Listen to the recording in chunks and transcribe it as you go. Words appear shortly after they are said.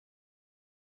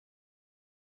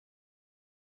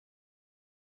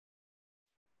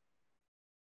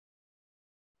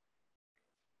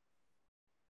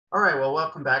All right, well,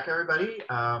 welcome back, everybody.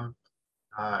 I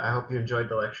hope you enjoyed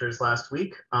the lectures last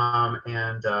week.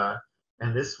 And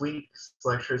this week's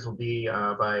lectures will be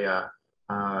by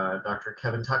Dr.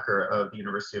 Kevin Tucker of the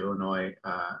University of Illinois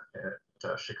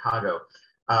at Chicago.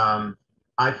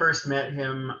 I first met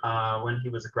him when he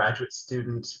was a graduate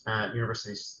student at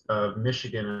University of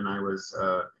Michigan, and I was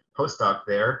a postdoc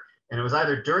there. And it was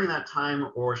either during that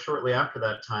time or shortly after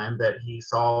that time that he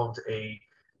solved a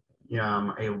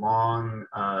long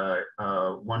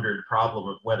wondered problem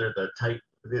of whether the type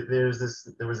there was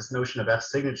this notion of F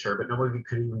signature, but nobody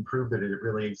could even prove that it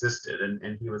really existed,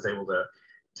 and he was able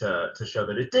to show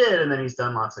that it did, and then he's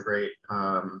done lots of great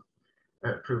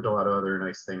proved a lot of other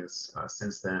nice things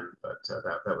since then. But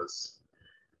that was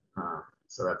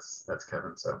so that's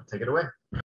Kevin. So take it away.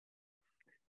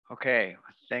 Okay,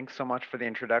 thanks so much for the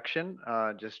introduction.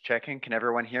 Just checking, can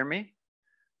everyone hear me?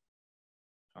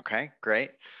 Okay,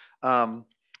 great.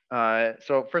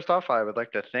 So first off, I would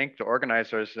like to thank the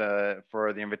organizers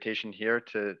for the invitation here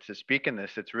to speak in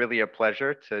this. It's really a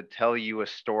pleasure to tell you a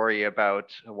story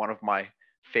about one of my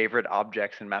favorite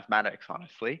objects in mathematics,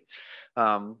 honestly.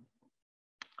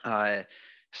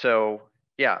 So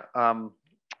yeah,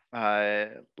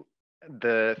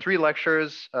 the three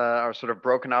lectures are sort of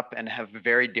broken up and have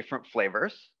very different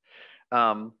flavors.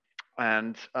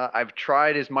 And I've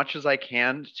tried as much as I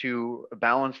can to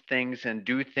balance things and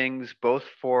do things both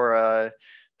for a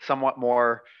somewhat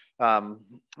more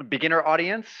beginner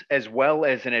audience as well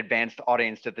as an advanced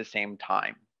audience at the same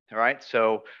time. All right,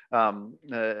 so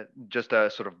just a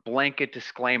sort of blanket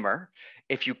disclaimer.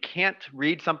 If you can't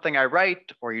read something I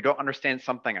write or you don't understand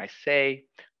something I say,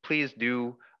 please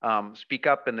do speak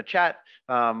up in the chat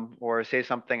or say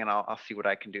something, and I'll see what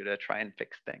I can do to try and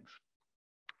fix things.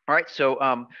 All right,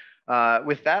 so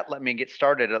with that, let me get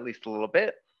started at least a little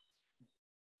bit.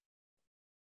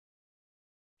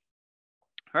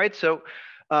 All right, so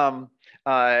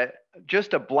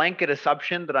just a blanket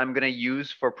assumption that I'm going to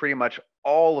use for pretty much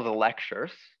all of the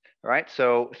lectures. All right,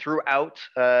 so throughout,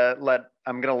 I'm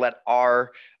going to let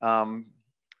R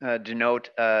denote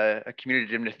a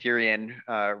commutative Noetherian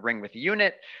ring with a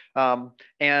unit,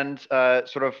 and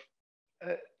sort of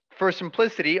for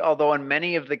simplicity, although in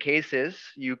many of the cases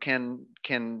you can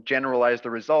generalize the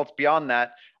results beyond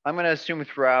that, I'm going to assume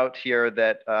throughout here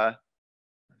that let's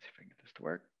see if I can get this to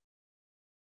work.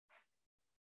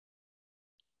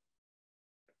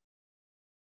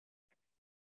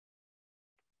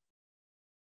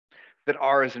 That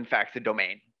R is in fact the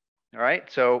domain. All right,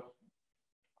 so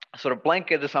sort of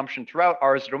blanket assumption throughout,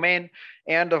 R is the domain,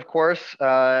 and of course,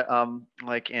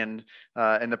 like in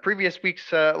the previous week's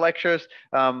lectures,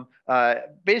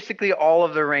 basically all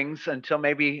of the rings until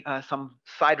maybe some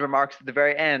side remarks at the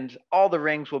very end, all the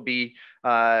rings will be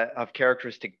of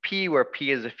characteristic P, where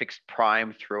P is a fixed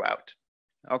prime throughout.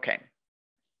 Okay,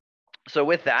 so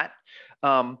with that,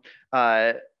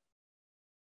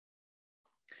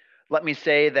 let me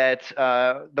say that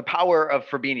the power of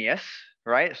Frobenius,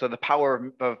 right? So the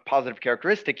power of positive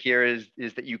characteristic here is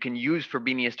that you can use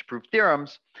Frobenius to prove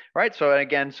theorems, right? So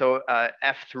again, so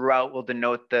F throughout will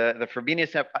denote the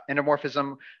Frobenius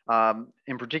endomorphism,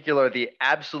 in particular the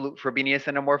absolute Frobenius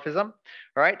endomorphism,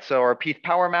 right? So our Pth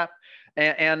power map.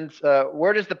 And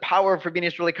where does the power of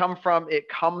Frobenius really come from? It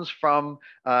comes from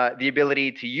the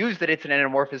ability to use that it's an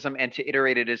endomorphism and to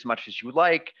iterate it as much as you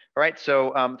like, right?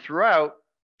 So throughout,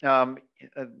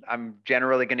 I'm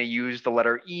generally going to use the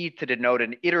letter E to denote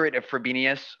an iterative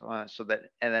Frobenius, so that,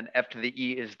 and then F to the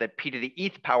E is the P to the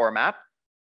eth power map.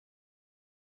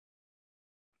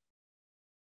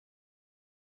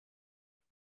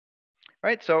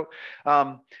 Right, so,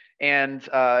 although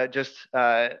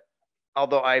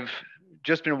I've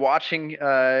just been watching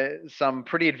some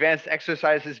pretty advanced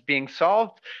exercises being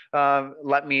solved,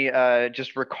 let me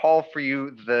just recall for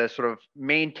you the sort of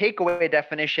main takeaway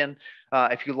definition,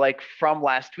 if you like, from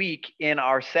last week in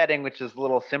our setting, which is a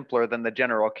little simpler than the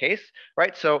general case,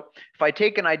 right? So if I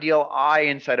take an ideal I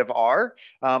inside of R,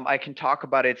 I can talk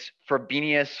about its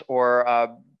Frobenius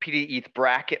or P to the eth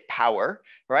bracket power,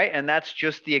 right? And that's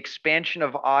just the expansion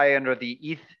of I under the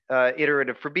eth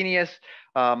iterative Frobenius,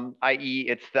 i.e.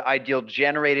 it's the ideal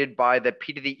generated by the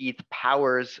P to the eth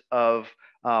powers of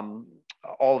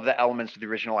all of the elements of the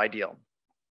original ideal.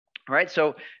 Right,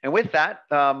 so, and with that,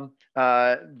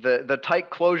 the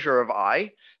tight closure of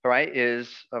I, right, is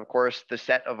of course the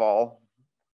set of all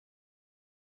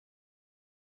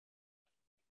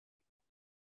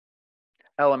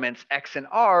elements X and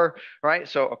R, right?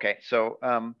 So, okay, so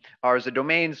R is a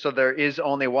domain, so there is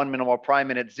only one minimal prime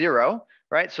and it's 0,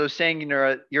 right? So saying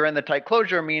you're in the tight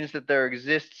closure means that there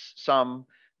exists some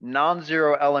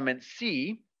non-zero element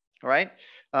C, right?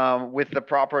 with the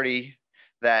property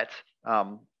that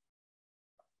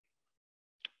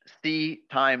C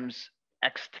times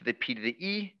x to the p to the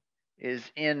e is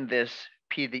in this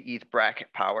p to the eth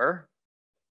bracket power.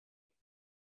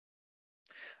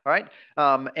 All right.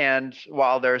 And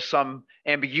while there's some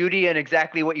ambiguity in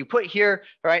exactly what you put here,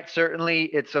 right, certainly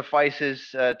it suffices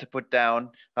to put down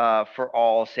for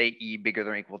all, say, e bigger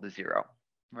than or equal to 0,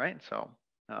 right? So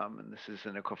and this is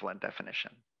an equivalent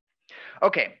definition.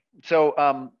 Okay, so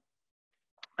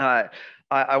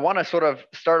I want to sort of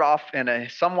start off in a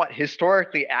somewhat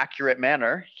historically accurate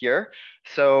manner here.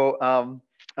 So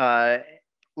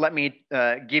let me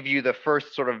give you the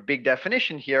first sort of big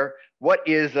definition here. What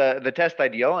is the test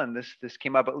ideal? And this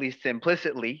came up at least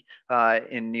implicitly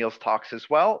in Neil's talks as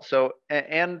well. So,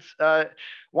 and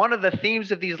one of the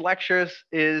themes of these lectures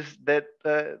is that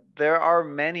there are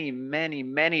many, many,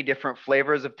 many different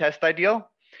flavors of test ideal,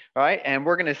 right? And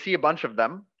we're going to see a bunch of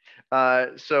them.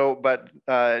 But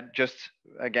just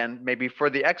again, maybe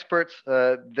for the experts,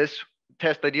 this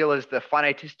test ideal is the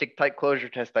finitistic tight closure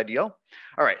test ideal.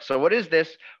 All right, so what is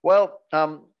this? Well,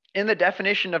 in the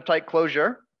definition of tight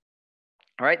closure,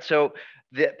 all right, so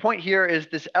the point here is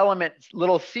this element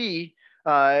little c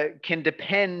can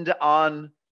depend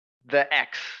on the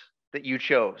x that you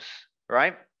chose,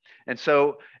 right? And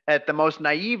so at the most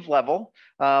naive level,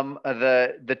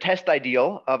 the test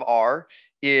ideal of R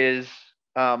is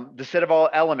the set of all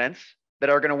elements that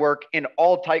are going to work in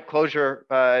all tight closure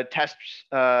tests,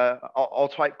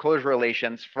 all tight closure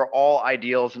relations for all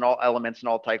ideals and all elements and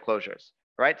all tight closures,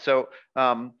 right? So,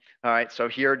 all right, so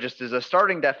here just as a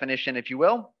starting definition, if you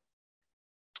will.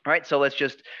 All right, so let's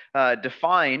just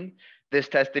define this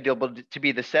test ideal to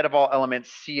be the set of all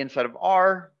elements C inside of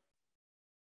R.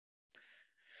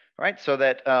 All right, so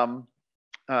that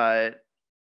Cx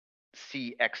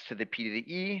to the p to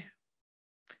the e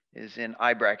is in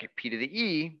I bracket p to the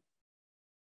e.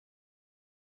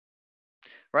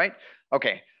 Right?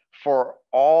 Okay, for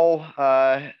all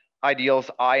ideals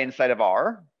I inside of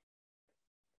R,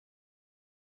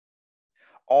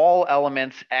 all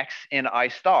elements X in I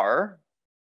star,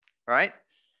 right?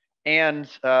 And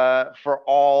for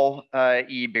all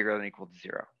E bigger than or equal to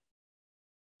 0,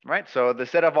 right? So the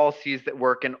set of all C's that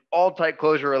work in all tight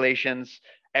closure relations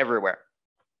everywhere.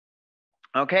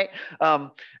 Okay,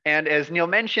 and as Neil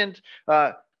mentioned,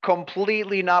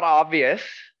 completely not obvious,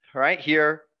 right,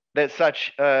 here that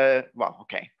such, well,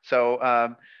 okay.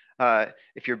 So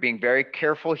if you're being very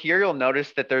careful here, you'll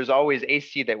notice that there's always a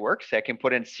C that works. I can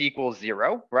put in C equals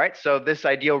 0, right? So this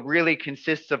ideal really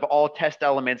consists of all test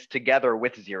elements together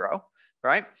with 0,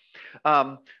 right?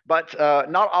 But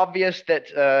not obvious that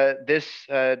this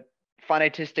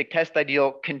finitistic test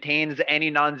ideal contains any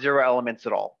non-zero elements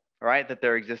at all, right? That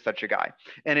there exists such a guy.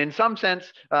 And in some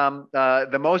sense,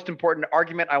 the most important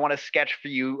argument I want to sketch for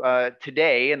you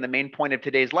today, and the main point of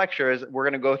today's lecture, is we're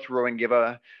going to go through and give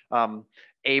a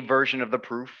version of the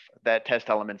proof that test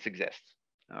elements exist.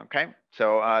 Okay,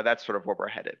 so that's sort of where we're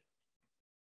headed.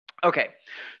 Okay,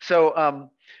 so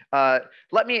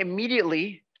let me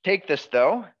immediately take this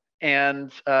though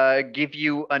and give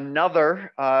you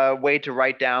another way to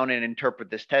write down and interpret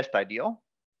this test ideal. All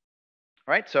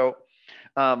right, so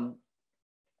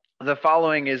the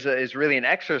following is really an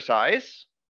exercise.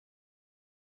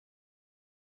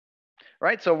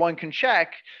 Right, so one can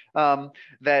check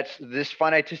that this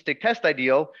finitistic test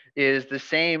ideal is the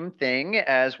same thing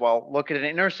as, well, look at an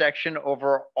intersection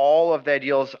over all of the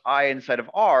ideals I inside of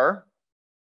R,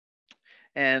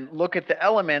 and look at the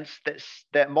elements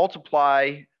that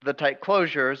multiply the tight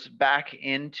closures back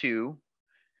into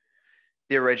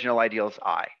the original ideals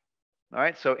I. All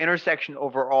right, so intersection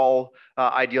over all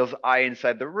ideals I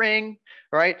inside the ring,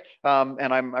 right?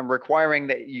 And I'm requiring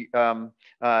that you,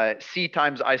 C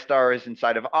times I star is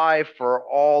inside of I for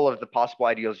all of the possible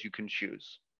ideals you can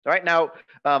choose. All right, now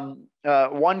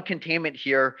one containment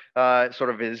here sort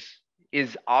of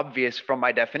is obvious from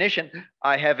my definition.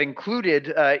 I have included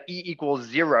E equals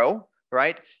 0,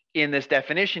 right, in this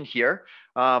definition here.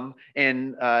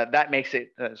 And that makes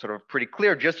it sort of pretty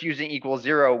clear. Just using equals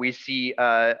 0, we see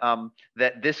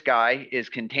that this guy is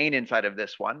contained inside of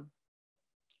this one.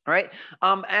 All right,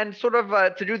 and sort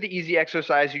of to do the easy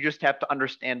exercise, you just have to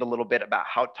understand a little bit about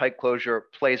how tight closure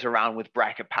plays around with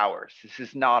bracket powers. This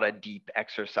is not a deep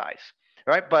exercise,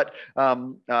 all right? But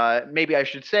maybe I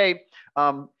should say,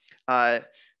 in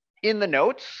the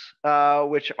notes,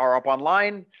 which are up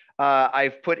online,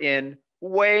 I've put in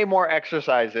way more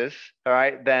exercises, all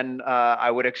right, than I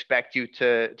would expect you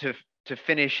to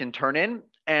finish and turn in.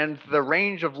 And the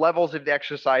range of levels of the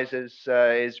exercises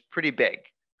is pretty big,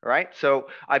 right? So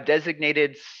I've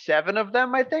designated 7 of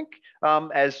them, I think,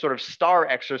 as sort of star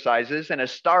exercises, and a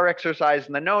star exercise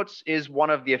in the notes is one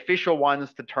of the official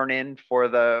ones to turn in for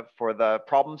the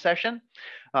problem session.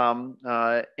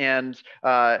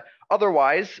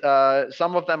 Otherwise,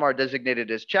 some of them are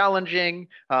designated as challenging,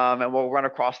 and we'll run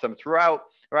across them throughout,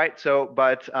 right? So,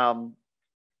 but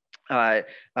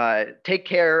take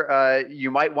care.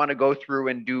 You might want to go through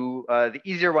and do the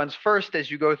easier ones first as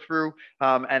you go through,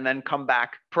 and then come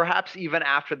back, perhaps even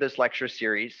after this lecture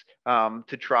series,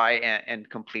 to try and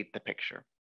complete the picture.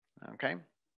 Okay.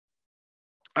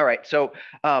 All right, so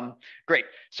great.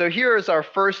 So here is our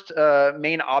first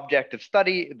main object of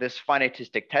study, this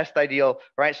finitistic test ideal,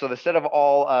 right? So the set of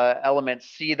all elements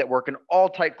C that work in all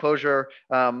tight closure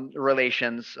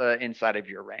relations inside of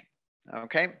your ring.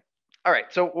 Okay. All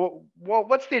right, so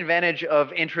what's the advantage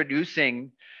of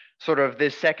introducing sort of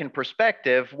this second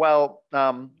perspective? Well,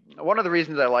 one of the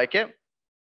reasons I like it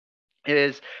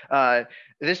is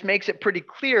this makes it pretty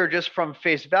clear just from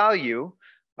face value,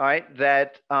 all right,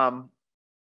 that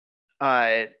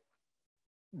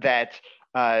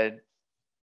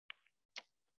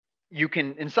you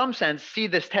can, in some sense, see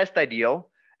this test ideal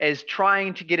as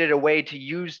trying to get it a way to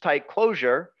use tight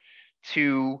closure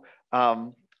to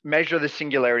measure the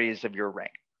singularities of your ring.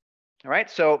 All right,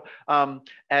 so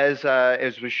as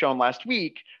was shown last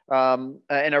week, in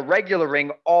a regular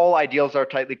ring, all ideals are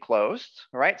tightly closed.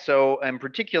 All right, so in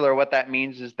particular, what that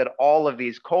means is that all of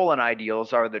these colon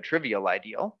ideals are the trivial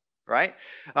ideal. Right,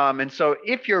 and so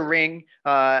if your ring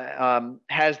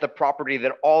has the property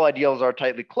that all ideals are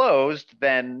tightly closed,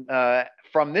 then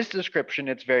from this description,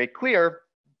 it's very clear,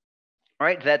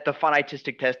 right, that the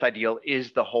finitistic test ideal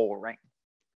is the whole ring.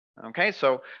 Okay,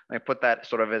 so let me put that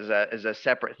sort of as a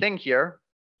separate thing here.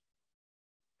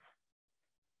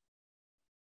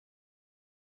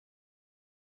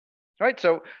 All right,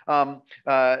 so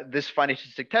this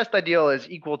finitistic test ideal is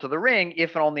equal to the ring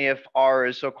if and only if R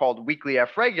is so-called weakly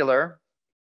F regular.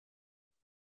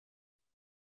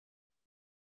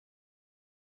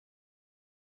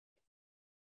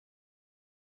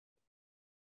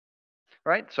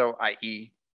 Right, so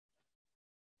i.e.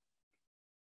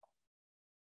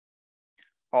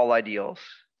 all ideals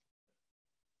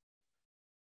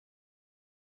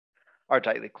are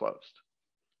tightly closed.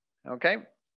 Okay.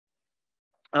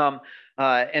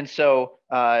 And so,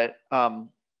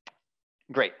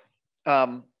 great.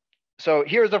 So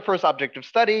here's the first object of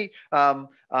study.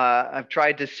 I've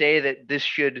tried to say that this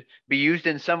should be used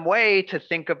in some way to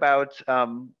think about,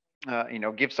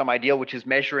 give some ideal which is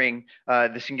measuring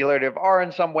the singularity of R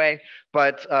in some way.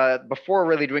 But before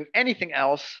really doing anything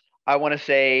else, I want to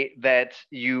say that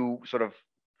you sort of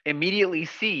immediately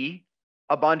see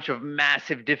a bunch of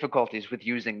massive difficulties with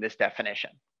using this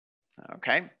definition.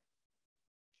 Okay.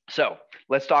 So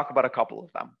let's talk about a couple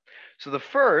of them. So the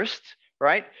first,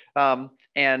 right,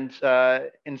 in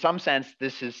some sense,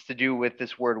 this is to do with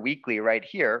this word weakly right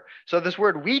here. So this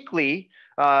word weakly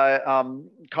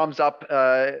comes up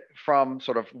from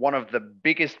sort of one of the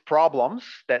biggest problems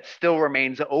that still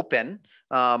remains open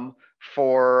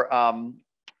for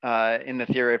in the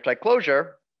theory of tight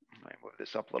closure. Let me move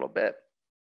this up a little bit.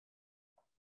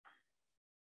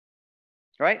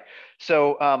 Right,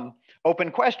 so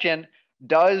open question.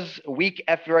 Does weak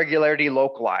F regularity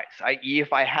localize? I.e.,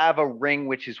 if I have a ring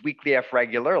which is weakly F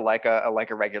regular, like a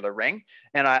regular ring,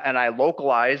 and I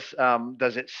localize,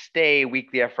 does it stay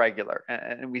weakly F regular?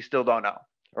 And we still don't know.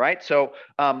 Right. So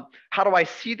how do I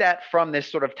see that from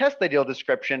this sort of test ideal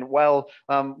description? Well,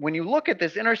 when you look at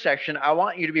this intersection, I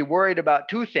want you to be worried about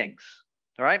 2 things.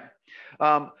 All right.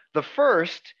 The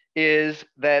first is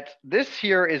that this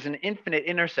here is an infinite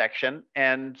intersection,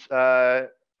 and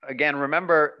again,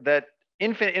 remember that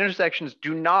infinite intersections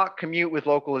do not commute with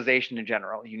localization in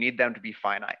general. You need them to be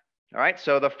finite. All right,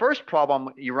 so the first problem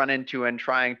you run into in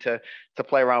trying to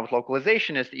play around with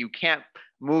localization is that you can't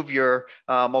move your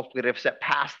multiplicative set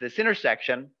past this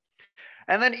intersection.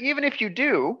 And then even if you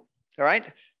do, all right,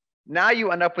 now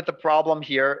you end up with the problem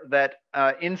here that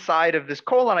inside of this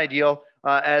colon ideal,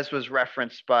 as was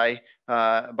referenced by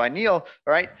Neil,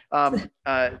 all right,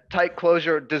 tight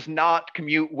closure does not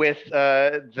commute with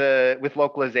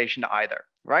localization either,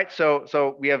 right?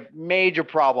 So we have major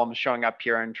problems showing up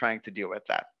here and trying to deal with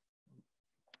that.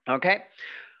 Okay,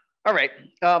 all right.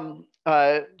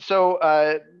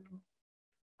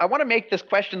 I want to make this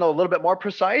question though a little bit more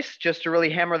precise, just to really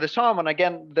hammer this home. And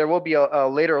again, there will be a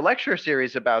later lecture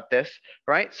series about this,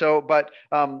 right? So, but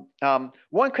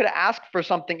one could ask for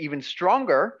something even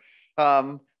stronger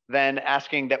than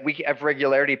asking that weak F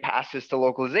regularity passes to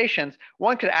localizations.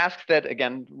 One could ask that,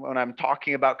 again, when I'm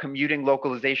talking about commuting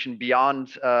localization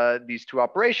beyond these 2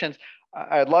 operations,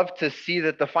 I'd love to see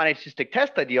that the finite statistic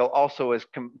test ideal also is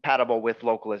compatible with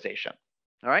localization.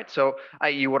 All right, so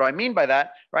i.e. what do I mean by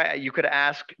that, right? You could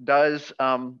ask, does,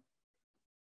 all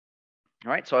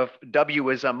right, so if W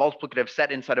is a multiplicative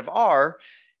set inside of R,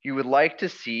 you would like to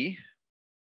see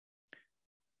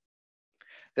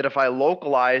that if I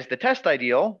localize the test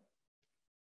ideal,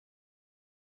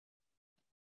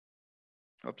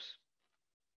 oops,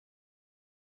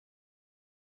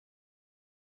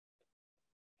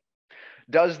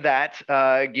 does that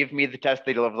give me the test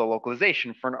ideal of the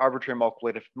localization for an arbitrary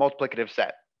multiplicative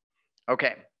set?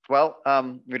 Okay, well,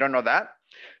 we don't know that,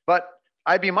 but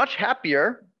I'd be much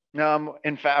happier,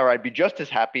 in fact, or I'd be just as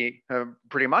happy,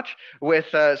 pretty much, with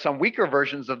some weaker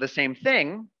versions of the same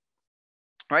thing,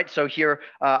 right? So here,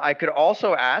 I could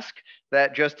also ask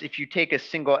that just if you take a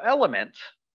single element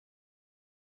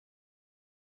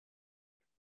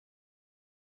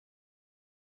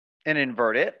and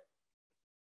invert it,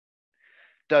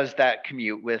 does that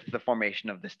commute with the formation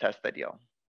of this test ideal?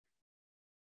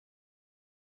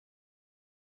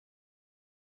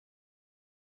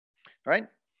 Right?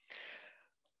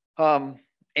 Okay,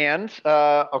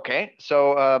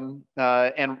 so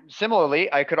and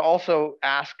similarly, I could also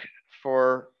ask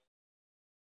for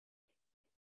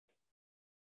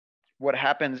what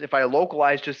happens if I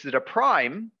localize just at a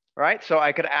prime, right? So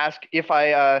I could ask if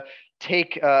I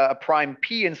take a prime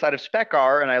P inside of spec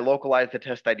R and I localize the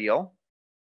test ideal.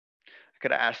 I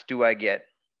could ask, do I get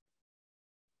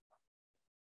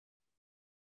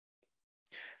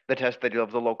the test ideal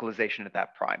of the localization at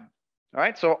that prime? All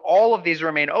right, so all of these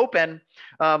remain open.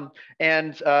 One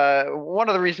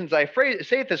of the reasons I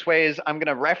say it this way is I'm going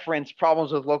to reference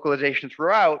problems with localization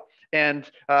throughout, and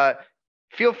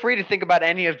feel free to think about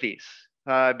any of these,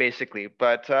 basically,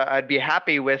 but I'd be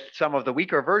happy with some of the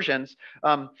weaker versions.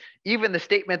 Even the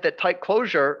statement that type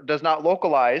closure does not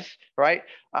localize, right?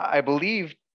 I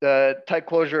believe the type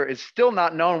closure is still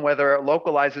not known whether it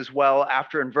localizes well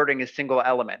after inverting a single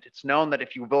element. It's known that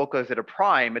if you localize it a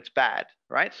prime, it's bad,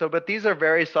 right? So, but these are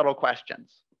very subtle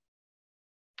questions.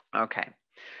 Okay,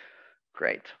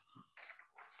 great.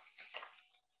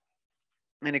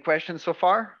 Any questions so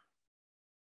far?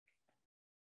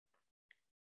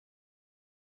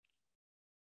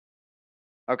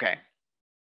 Okay.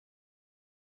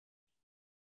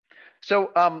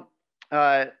 So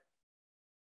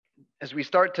as we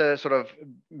start to sort of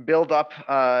build up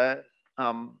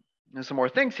some more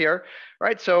things here,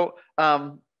 right? So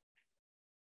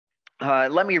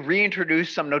let me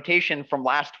reintroduce some notation from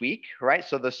last week, right?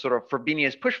 So the sort of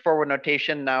Frobenius push forward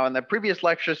notation. Now in the previous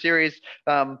lecture series,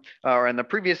 or in the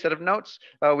previous set of notes,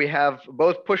 we have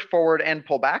both push forward and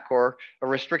pull back, or a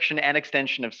restriction and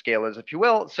extension of scalars, if you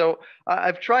will. So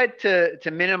I've tried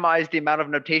to minimize the amount of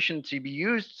notation to be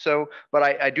used. So, but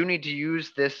I do need to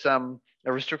use this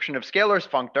a restriction of scalars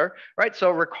functor, right? So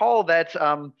recall that,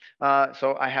 so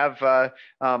I have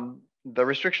the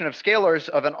restriction of scalars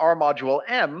of an R module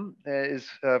M is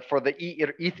for the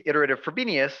ETH iterative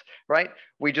Frobenius, right?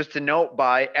 We just denote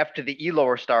by F to the E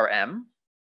lower star M,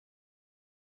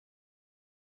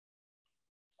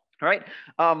 right?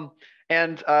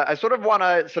 I sort of want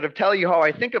to sort of tell you how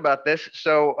I think about this.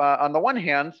 So on the one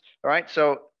hand, all right,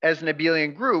 so as an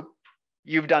abelian group,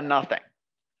 you've done nothing.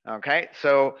 Okay,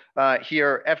 so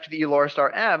here F to the E lower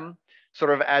star M sort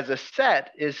of as a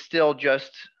set is still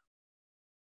just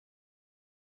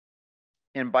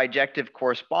in bijective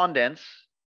correspondence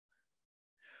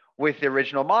with the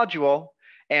original module.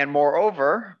 And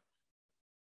moreover,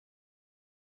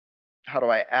 how do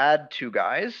I add two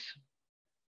guys?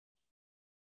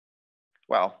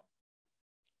 Well,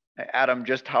 I add them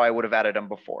just how I would have added them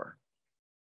before.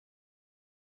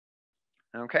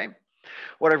 Okay.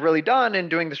 What I've really done in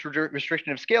doing this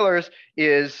restriction of scalars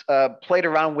is played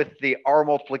around with the R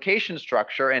multiplication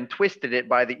structure and twisted it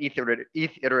by the ETH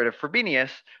iterative Frobenius,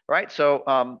 right? So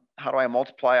how do I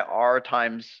multiply R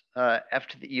times F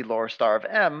to the E lower star of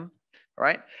M,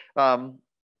 right? Well,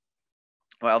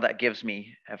 that gives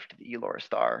me F to the E lower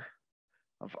star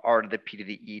of R to the P to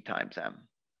the E times M,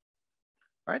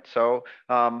 right? So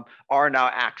R now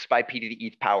acts by P to the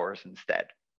E powers instead,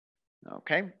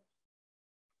 okay?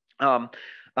 One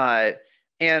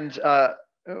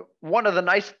of the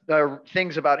nice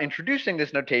things about introducing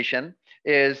this notation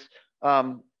is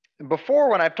before,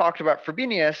 when I've talked about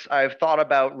Frobenius, I've thought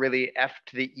about really F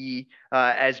to the E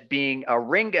as being a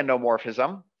ring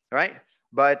endomorphism, right?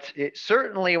 But it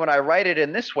certainly, when I write it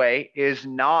in this way, is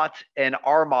not an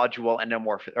R module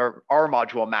endomorphism or R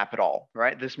module map at all,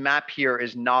 right? This map here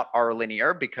is not R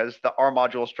linear because the R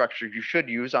module structure you should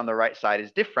use on the right side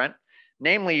is different.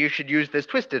 Namely, you should use this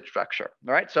twisted structure,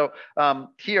 all right? So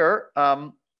here,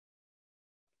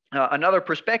 Another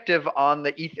perspective on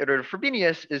the ETH iterative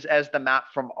Frobenius is as the map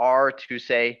from R to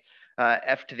say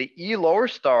f to the e lower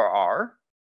star r,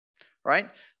 right?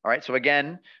 All right, so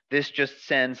again, this just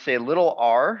sends say little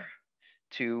r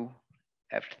to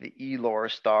f to the e lower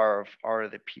star of r to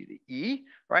the p to the e,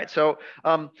 right? So,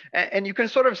 and you can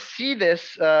sort of see this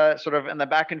sort of in the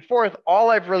back and forth. All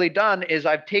I've really done is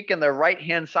I've taken the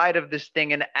right-hand side of this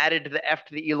thing and added the f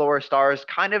to the e lower stars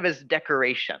kind of as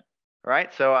decoration,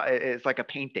 right? So it's like a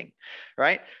painting,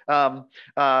 right?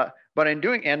 But in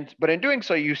doing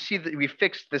so, you see that we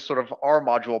fixed this sort of R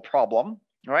module problem,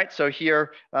 right? So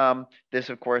here, this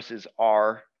of course is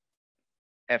R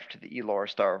f to the e lower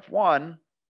star of 1.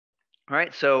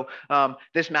 Right, so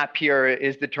this map here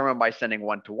is determined by sending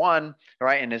 1 to 1,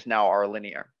 right, and is now R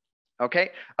linear.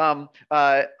 Okay,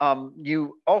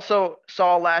 you also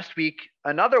saw last week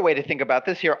another way to think about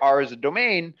this here. R is a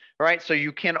domain, right? So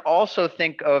you can also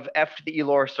think of f to the e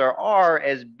lower star r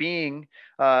as being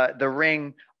the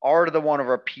ring r to the 1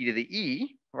 over p to the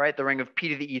e, right? The ring of p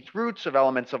to the eth roots of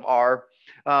elements of R.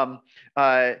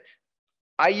 I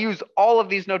use all of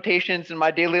these notations in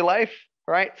my daily life.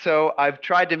 Right, so I've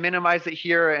tried to minimize it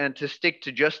here and to stick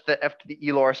to just the f to the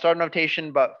e lower star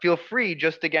notation, but feel free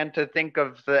just again to think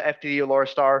of the f to the e lower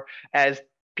star as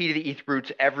p to the eth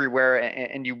roots everywhere,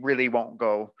 and you really won't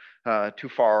go too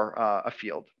far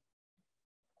afield.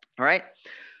 All right,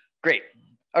 great.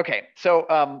 Okay,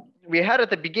 so we had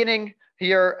at the beginning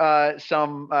here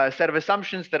some set of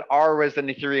assumptions that R was an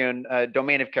Noetherian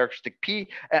domain of characteristic P.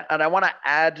 And I want to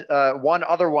add one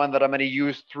other one that I'm going to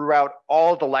use throughout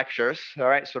all the lectures, all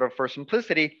right, sort of for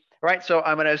simplicity. Right, so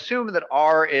I'm going to assume that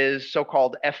R is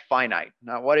so-called F finite.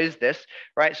 Now, what is this?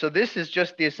 Right, so this is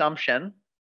just the assumption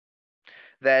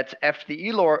that F to the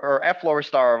E lower or F lower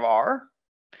star of R,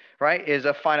 right, is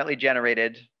a finitely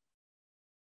generated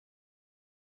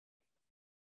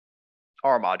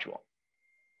R module.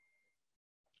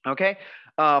 Okay,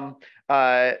 let's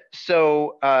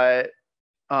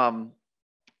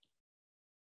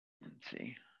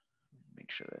see, make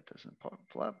sure that doesn't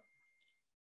pull up.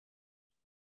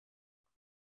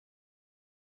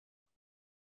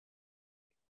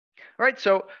 All right,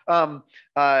 so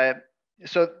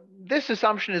this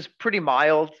assumption is pretty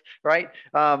mild, right?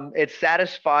 It's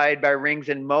satisfied by rings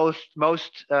in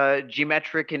most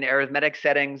geometric and arithmetic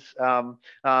settings.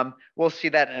 We'll see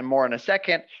that more in a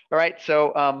second. All right,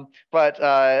 so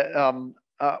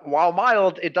while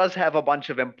mild, it does have a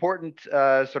bunch of important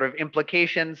sort of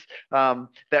implications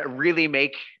that really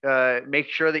make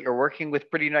sure that you're working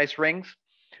with pretty nice rings.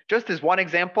 Just as one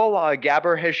example,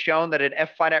 Gabor has shown that an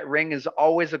F finite ring is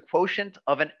always a quotient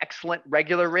of an excellent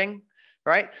regular ring,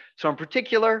 right? So in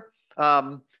particular,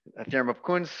 a theorem of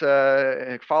Kunz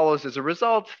follows as a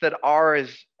result that R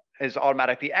is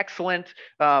automatically excellent.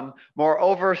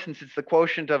 Moreover, since it's the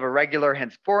quotient of a regular,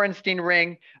 hence Gorenstein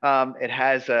ring, it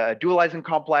has a dualizing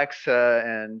complex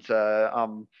and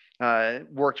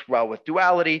works well with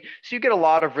duality. So you get a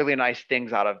lot of really nice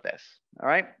things out of this, all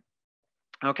right?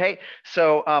 Okay,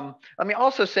 so let me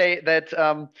also say that,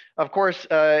 of course,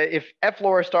 if F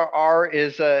lower star R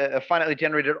is a finitely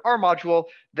generated R module,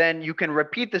 then you can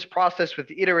repeat this process with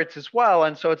the iterates as well.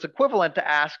 And so it's equivalent to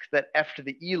ask that F to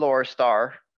the E lower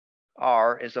star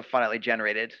R is a finitely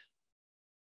generated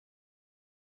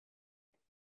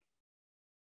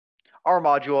R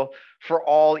module for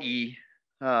all E,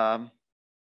 all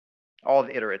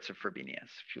the iterates of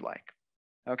Frobenius, if you like.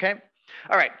 Okay.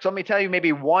 All right, so let me tell you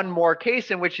maybe one more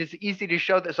case in which it's easy to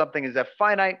show that something is F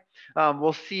finite.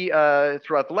 We'll see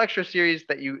throughout the lecture series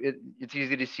that it's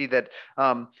easy to see that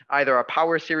either a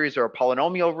power series or a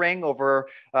polynomial ring over,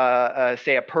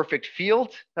 say, a perfect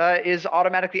field is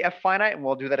automatically F finite, and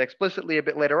we'll do that explicitly a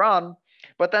bit later on.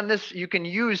 But then this you can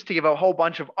use to give a whole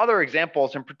bunch of other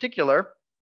examples in particular.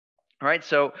 Right,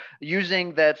 so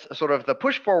using that sort of the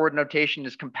push forward notation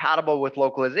is compatible with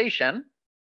localization.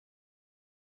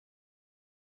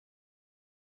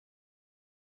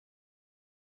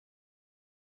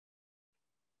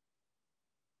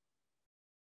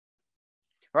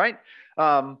 Right?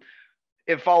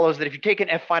 It follows that if you take an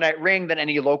F finite ring, then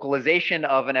any localization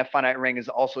of an F finite ring is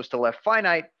also still F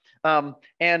finite.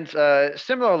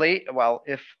 Similarly, well,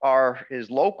 if R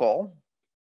is local,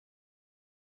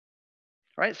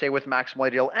 right, say with maximal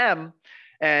ideal M,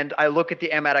 and I look at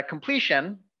the M at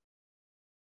completion,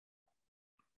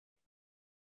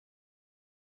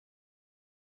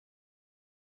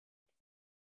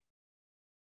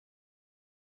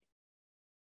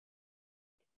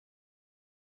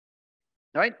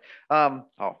 right? Oh,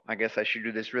 I guess I should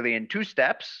do this really in 2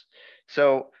 steps.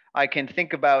 So I can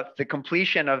think about the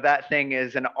completion of that thing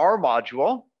as an R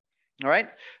module, All right,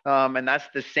 and that's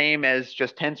the same as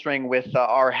just tensoring with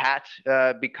R hat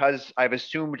because I've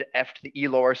assumed F to the E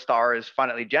lower star is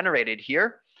finitely generated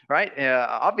here, right?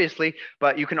 Obviously,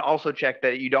 but you can also check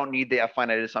that you don't need the F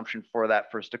finite assumption for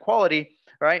that first equality,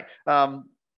 right?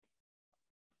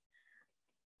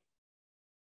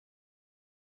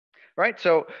 Right.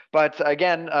 So, but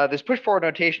again, this push forward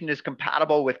notation is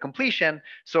compatible with completion.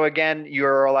 So again,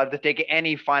 you're allowed to take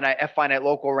any finite F finite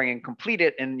local ring and complete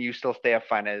it, and you still stay F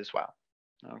finite as well.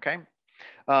 Okay.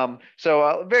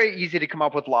 So very easy to come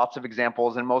up with lots of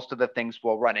examples, and most of the things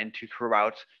we'll run into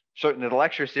throughout certainly the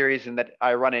lecture series and that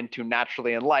I run into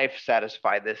naturally in life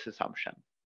satisfy this assumption.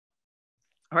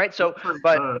 All right. So,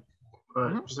 but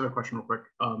just have a question real quick.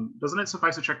 Doesn't it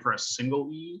suffice to check for a single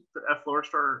E that F lower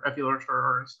star, F E lower star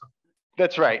R is?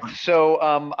 That's right.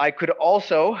 So I could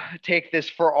also take this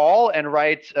for all and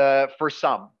write for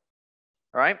some,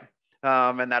 right?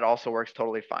 And that also works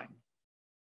totally fine.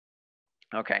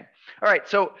 Okay. All right.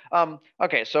 So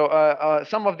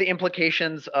some of the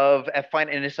implications of F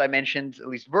finiteness I mentioned, at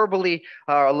least verbally,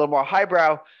 are a little more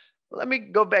highbrow. Let me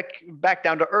go back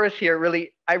down to earth here.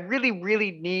 Really, I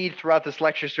really need throughout this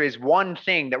lecture series one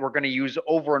thing that we're going to use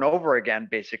over and over again,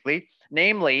 basically,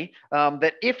 namely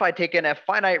that if I take an F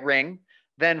finite ring,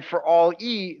 then for all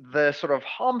E, the sort of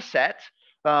Helm set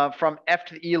from F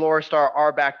to the E lower star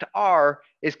R back to R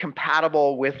is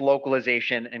compatible with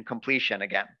localization and completion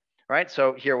again, right?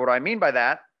 So here, what do I mean by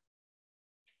that?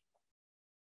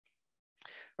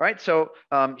 All right, so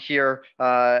here,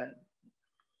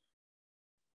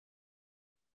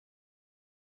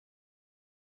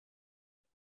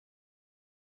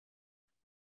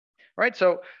 right,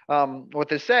 so what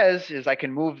this says is I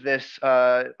can move this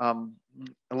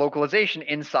localization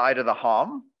inside of the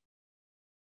Helm.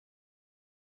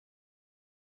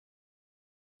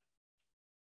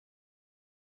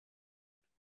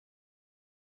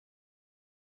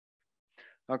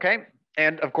 Okay,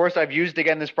 and of course I've used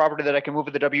again this property that I can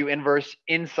move the W inverse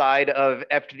inside of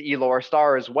F to the E lower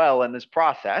star as well in this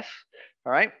process.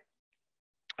 All right,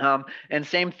 and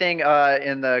same thing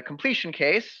in the completion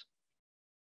case.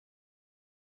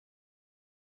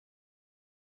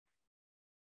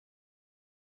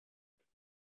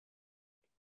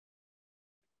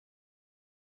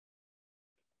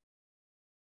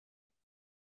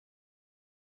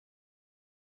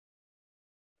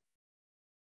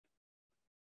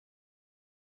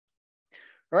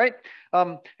 All right.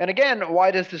 And again,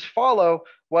 why does this follow?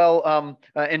 Well,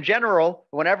 in general,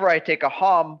 whenever I take a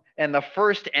Helm and the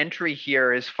first entry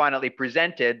here is finitely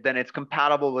presented, then it's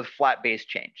compatible with flat base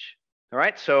change. All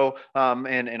right. So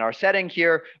in our setting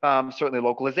here, certainly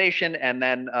localization, and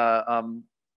then all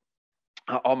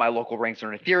my local rings are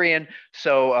Noetherian.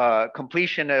 So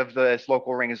completion of this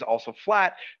local ring is also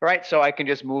flat, right? So I can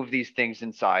just move these things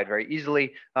inside very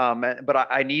easily. But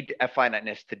I need F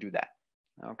finiteness to do that.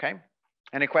 Okay.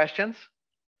 Any questions?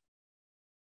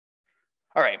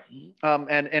 All right,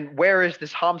 and where is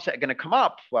this Helm set going to come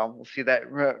up? Well, we'll see that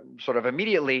sort of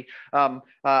immediately.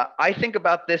 I think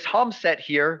about this Helm set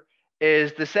here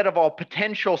is the set of all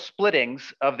potential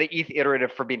splittings of the ETH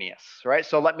iterative Frobenius, right?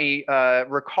 So let me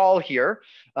recall here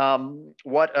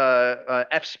what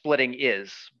F splitting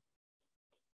is.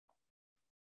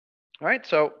 All right,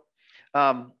 so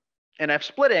an F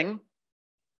splitting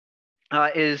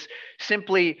is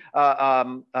simply R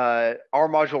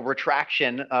module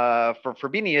retraction for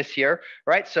Frobenius here,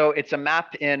 right? So it's a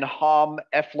map in Helm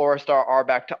F lower star R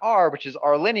back to R, which is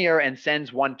R linear and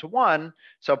sends 1 to 1.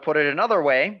 So put it another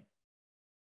way.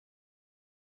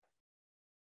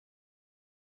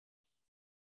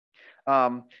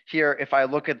 Here, if I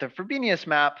look at the Frobenius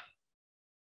map,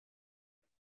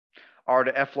 R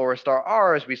to F lower star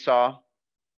R, as we saw,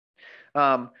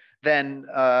 then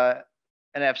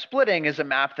an F splitting is a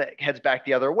map that heads back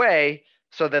the other way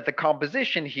so that the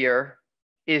composition here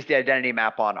is the identity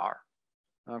map on R.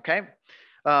 Okay.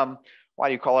 Why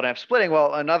do you call it F splitting?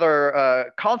 Well,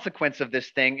 another consequence of this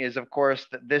thing is, of course,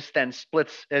 that this then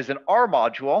splits as an R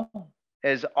module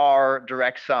as R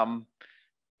directs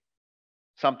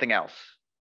something else.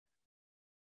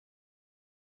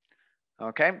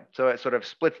 Okay, so it sort of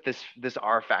splits this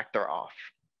R factor off.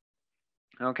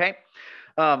 Okay.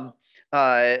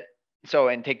 So,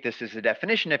 and take this as a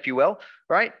definition, if you will,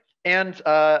 right? And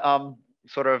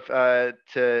sort of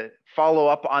to follow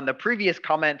up on the previous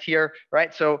comment here,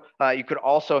 right? So you could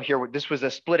also hear this was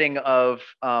a splitting of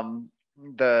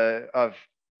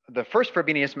the first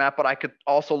Frobenius map, but I could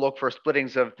also look for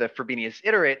splittings of the Frobenius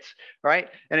iterates, right?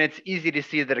 And it's easy to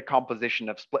see that a composition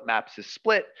of split maps is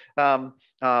split,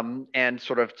 and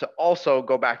sort of to also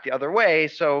go back the other way.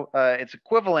 So it's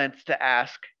equivalent to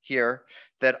ask here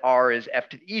that R is F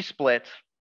to the E split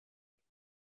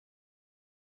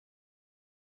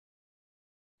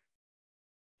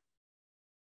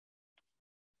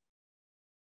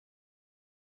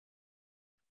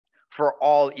for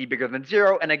all E bigger than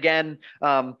 0. And again,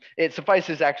 it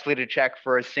suffices actually to check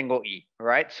for a single E,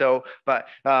 right? So, but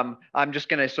I'm just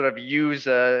going to sort of use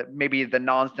maybe the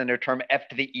non-standard term F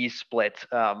to the E split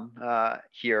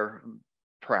here,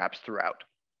 perhaps throughout.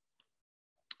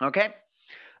 Okay,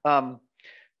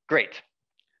 great.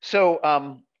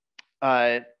 So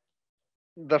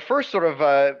the first sort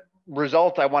of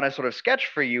result I want to sort of sketch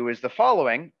for you is the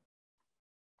following.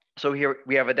 So here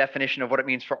we have a definition of what it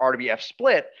means for R to be F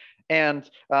split. And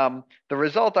the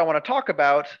result I want to talk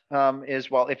about is,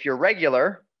 well, if you're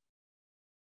regular,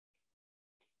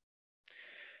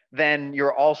 then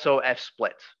you're also F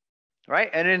split, right?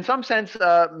 And in some sense,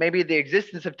 maybe the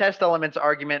existence of test elements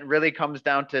argument really comes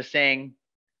down to saying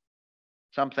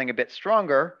something a bit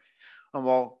stronger. And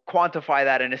we'll quantify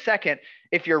that in a second.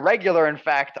 If you're regular, in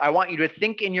fact, I want you to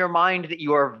think in your mind that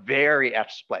you are very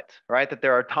F split, right? That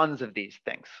there are tons of these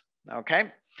things,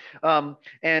 okay?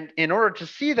 And in order to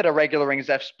see that a regular ring is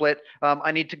F split,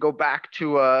 I need to go back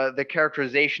to the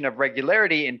characterization of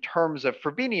regularity in terms of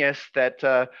Frobenius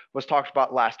that was talked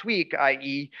about last week,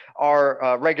 i.e.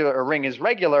 our regular ring is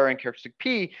regular in characteristic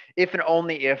P if and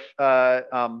only if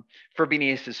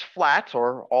Frobenius is flat,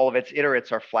 or all of its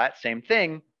iterates are flat, same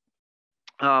thing.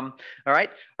 All right.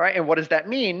 And what does that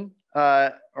mean?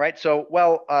 Right. So,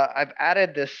 well, I've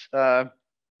added this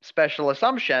special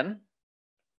assumption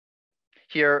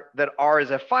here that R is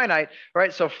a finite,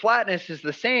 right? So flatness is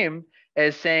the same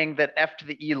as saying that F to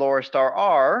the E lower star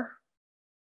R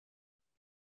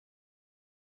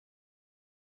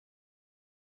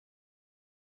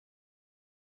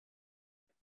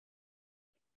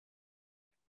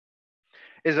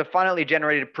is a finitely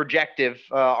generated projective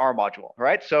R module,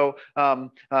 right? So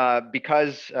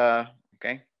because,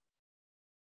 okay.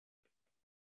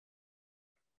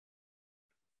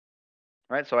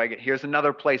 Right, so here's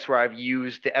another place where I've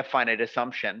used the F finite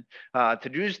assumption to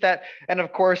do that. And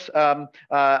of course,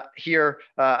 here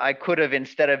I could have,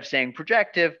 instead of saying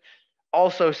projective,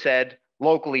 also said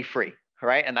locally free,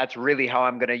 right? And that's really how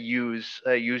I'm going to use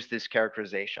this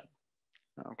characterization.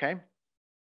 Okay.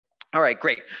 All right,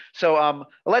 great. So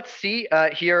let's see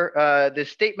here. This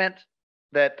statement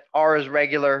that R is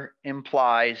regular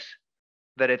implies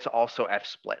that it's also F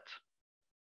split.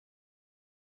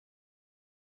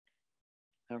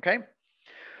 Okay.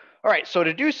 All right, so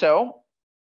to do so,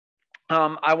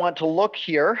 I want to look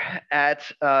here at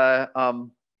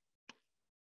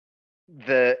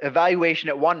the evaluation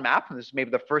at one map. And this is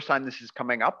maybe the first time this is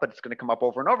coming up, but it's going to come up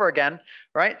over and over again,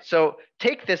 right? So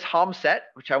take this Hom set,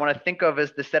 which I want to think of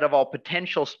as the set of all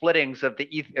potential splittings of the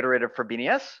eth iterative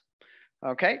Frobenius,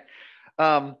 okay?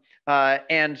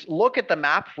 And look at the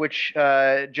map, which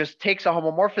just takes a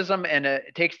homomorphism and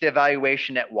it takes the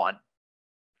evaluation at 1.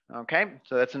 Okay,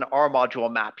 so that's an R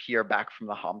module map here back from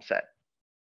the Hom set.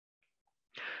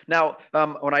 Now,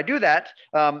 when I do that,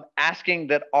 asking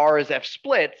that R is F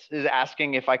split is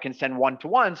asking if I can send 1 to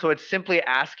 1. So it's simply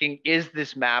asking, is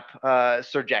this map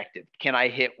surjective? Can I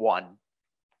hit 1?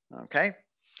 Okay.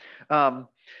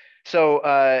 So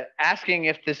asking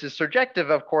if this is surjective,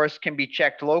 of course, can be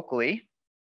checked locally.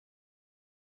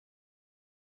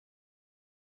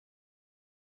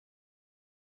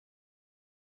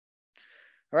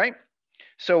 All right.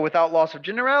 So without loss of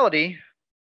generality,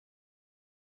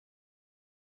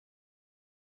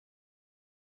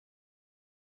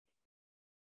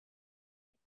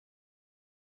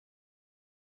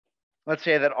 let's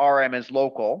say that Rm is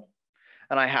local,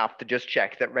 and I have to just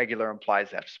check that regular implies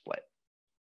F split.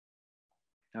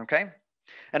 Okay.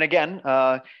 And again,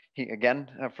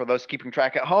 for those keeping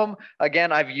track at home,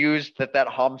 again, I've used that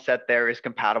Hom set there is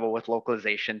compatible with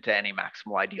localization to any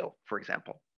maximal ideal, for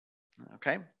example.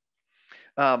 Okay.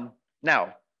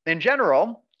 Now, in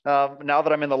general, now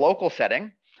that I'm in the local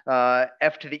setting,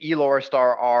 F to the E lower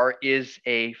star R is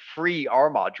a free R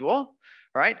module,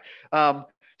 right?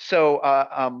 So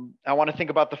I want to think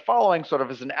about the following sort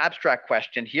of as an abstract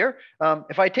question here.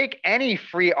 If I take any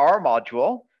free R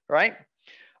module, right?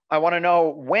 I want to know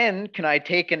when can I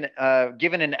take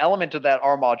given an element of that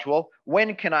R module,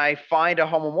 when can I find a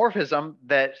homomorphism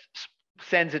that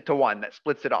sends it to 1, that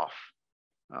splits it off,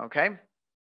 okay?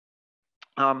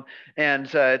 And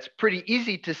it's pretty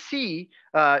easy to see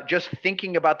just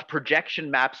thinking about the projection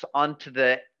maps onto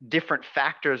the different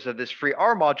factors of this free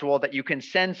R module that you can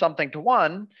send something to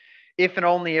 1 if and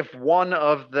only if one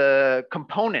of the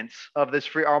components of this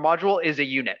free R module is a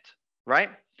unit, right?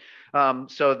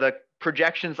 So the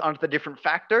projections onto the different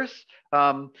factors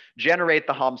generate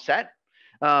the Hom set.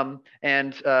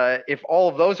 If all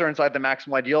of those are inside the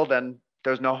maximal ideal, then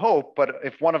there's no hope. But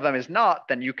if one of them is not,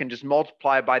 then you can just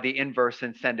multiply by the inverse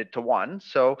and send it to 1.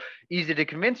 So easy to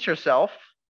convince yourself.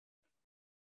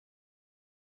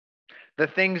 The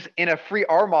things in a free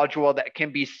R module that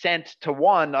can be sent to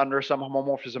 1 under some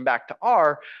homomorphism back to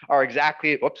R are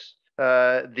exactly,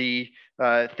 the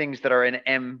things that are in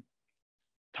M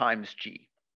times G.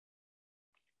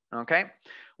 Okay,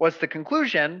 what's the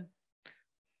conclusion?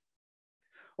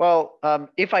 Well,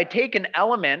 if I take an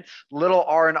element, little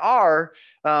r and r,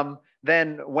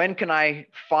 then when can I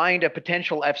find a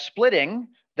potential F splitting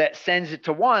that sends it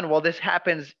to 1? Well, this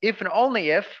happens if and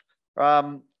only if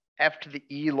F to the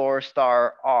E lower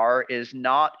star R is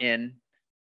not in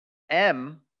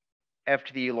M F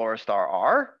to the E lower star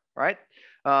R, right?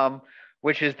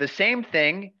 Which is the same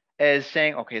thing as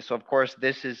saying, okay, so of course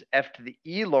this is F to the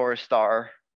E lower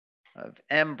star of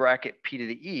M bracket P to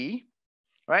the E,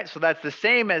 right? So that's the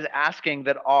same as asking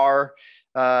that R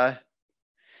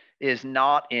is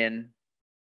not in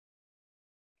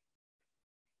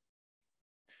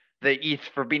the ETH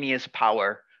Frobenius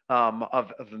power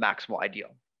of the maximal ideal,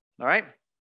 all right?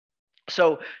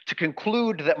 So to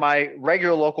conclude that my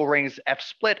regular local ring is F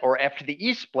split or F to the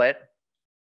E split,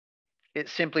 it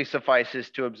simply suffices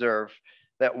to observe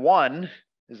that 1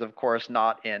 is of course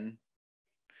not in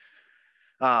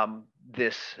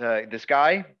this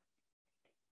guy.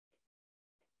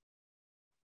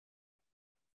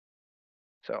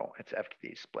 So it's F to the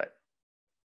E split.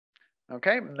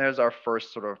 Okay, and there's our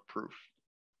first sort of proof.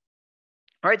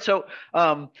 All right, so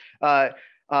but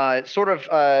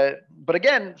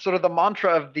again, sort of the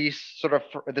mantra of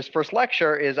this first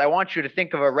lecture is I want you to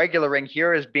think of a regular ring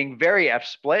here as being very F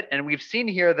split, and we've seen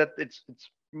here that it's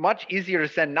much easier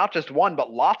to send not just 1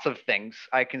 but lots of things.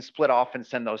 I can split off and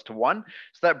send those to 1.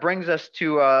 So that brings us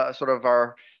to sort of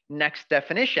our next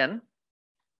definition.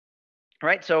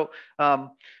 Right, so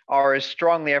R is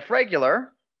strongly F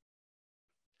regular.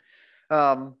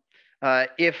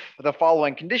 If the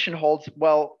following condition holds,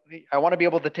 well, I want to be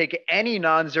able to take any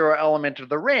non-zero element of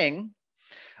the ring,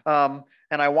 and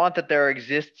I want that there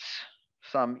exists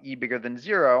some E bigger than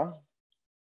 0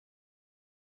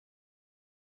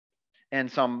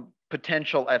 and some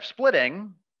potential F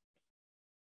splitting.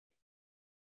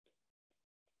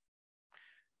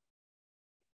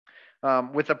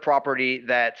 With a property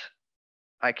that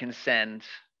I can send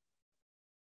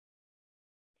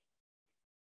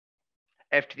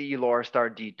F to the E lower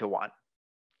star D to 1. All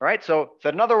right, so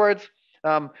in other words,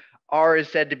 R is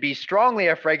said to be strongly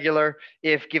F regular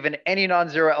if given any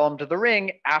non-zero element of the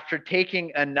ring. After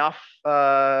taking enough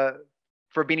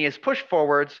Frobenius push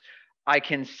forwards, I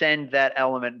can send that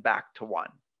element back to 1.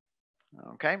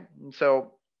 Okay, and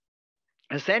so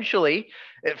essentially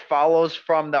it follows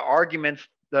from the arguments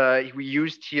we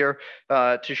used here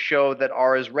to show that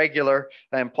R is regular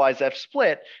implies F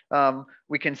split.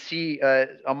 We can see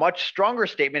a much stronger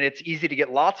statement. It's easy to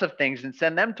get lots of things and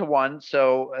send them to 1.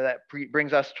 So that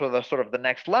brings us to the sort of the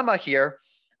next lemma here.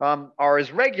 R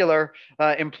is regular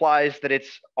implies that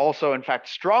it's also in fact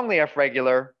strongly F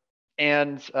regular.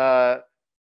 And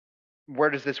where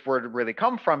does this word really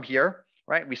come from here?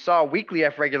 Right? We saw weakly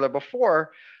F regular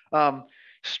before.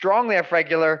 Strongly F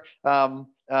regular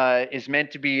is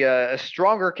meant to be a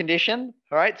stronger condition,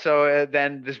 all right? So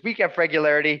then this weak F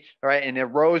regularity, all right, and it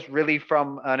arose really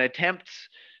from an attempt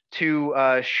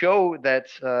to show that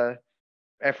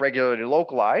F regularity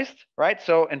localized, right?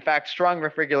 So in fact, strong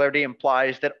F regularity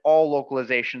implies that all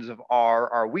localizations of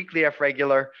R are weakly F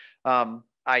regular,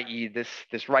 i.e.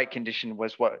 this right condition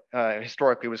was what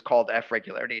historically was called F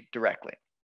regularity directly.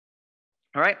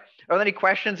 All right, are there any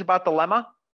questions about the lemma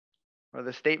or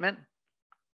the statement?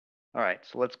 All right,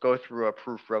 so let's go through a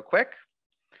proof real quick.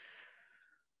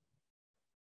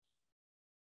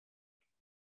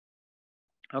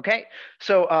 Okay,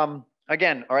 so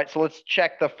again, all right, so let's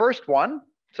check the first one.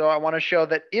 So I want to show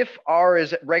that if R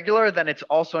is regular, then it's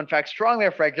also in fact strongly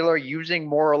F regular using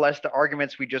more or less the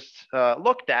arguments we just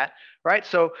looked at, right?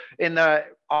 So in the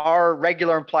R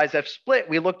regular implies F split,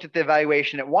 we looked at the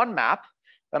evaluation at 1 map,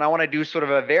 and I want to do sort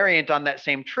of a variant on that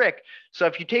same trick. So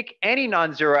if you take any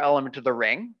non-zero element of the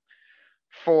ring,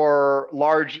 for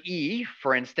large E,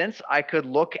 for instance, I could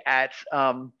look at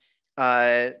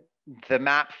the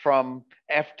map from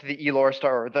F to the E lower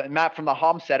star, or the map from the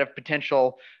Hom set of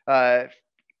potential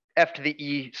F to the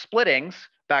E splittings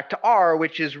back to R,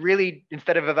 which is really,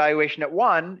 instead of evaluation at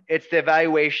 1, it's the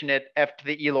evaluation at F to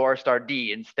the E lower star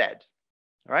D instead,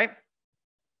 all right?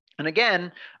 And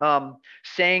again,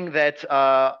 saying that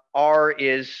R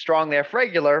is strongly F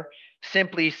regular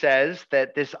simply says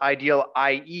that this ideal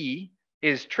IE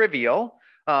is trivial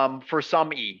for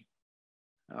some E.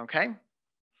 Okay.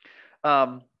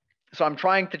 So I'm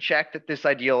trying to check that this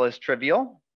ideal is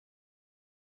trivial.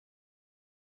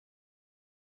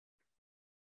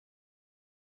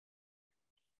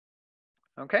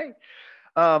 Okay.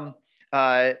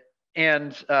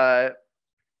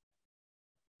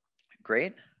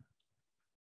 Great.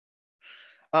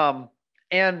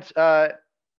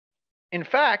 In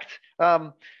fact,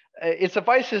 it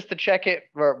suffices to check it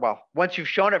for, well, once you've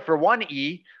shown it for one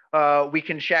E, we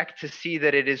can check to see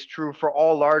that it is true for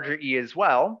all larger E as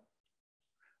well.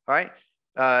 All right.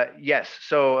 Yes.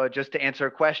 So just to answer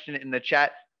a question in the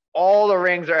chat, all the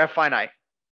rings are F finite,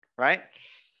 right?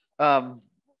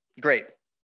 Great.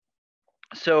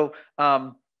 So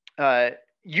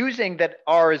using that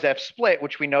R is F split,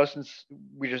 which we know since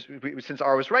since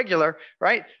R was regular,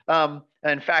 right?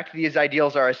 In fact, these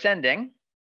ideals are ascending,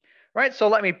 right? So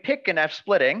let me pick an F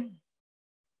splitting.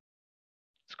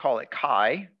 Let's call it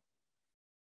chi.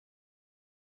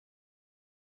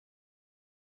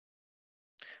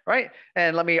 Right?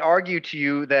 And let me argue to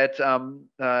you that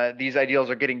these ideals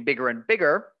are getting bigger and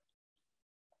bigger,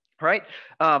 right?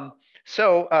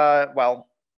 Well,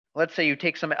 let's say you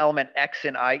take some element x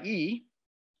in IE,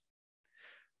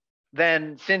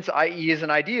 then since IE is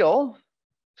an ideal,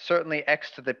 certainly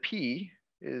x to the p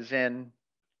is in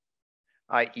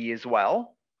IE as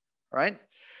well, right?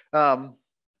 How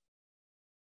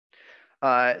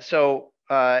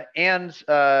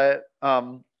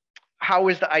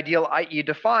is the ideal IE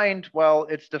defined? Well,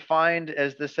 it's defined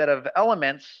as the set of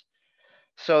elements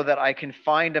so that I can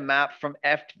find a map from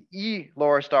F to E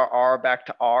lower star R back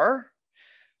to R,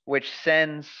 which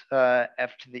sends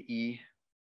F to the E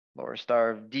lower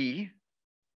star of D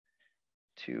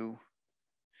to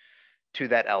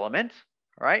that element,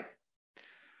 right?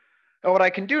 And what I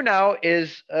can do now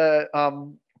is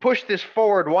push this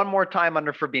forward one more time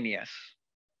under Frobenius,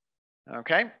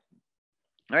 okay?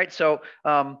 All right, so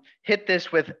hit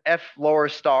this with F lower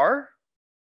star.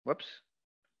 Whoops.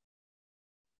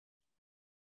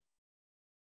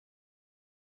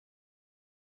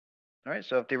 All right,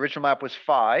 so if the original map was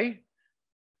phi,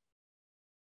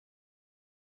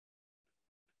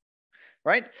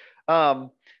 right?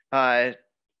 I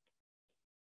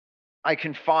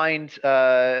can find,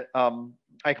 I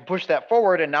can push that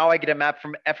forward, and now I get a map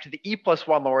from F to the E plus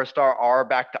 1 lower star R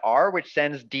back to R, which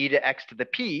sends D to X to the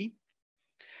P.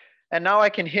 And now I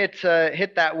can hit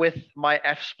that with my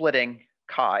F splitting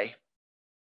chi.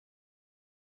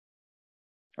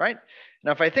 All right.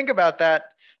 Now, if I think about that,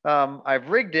 I've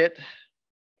rigged it.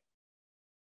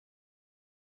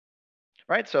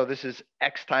 Right. So this is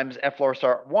X times F lower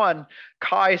star 1.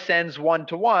 Chi sends 1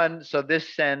 to 1. So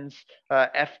this sends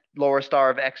F lower star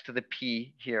of X to the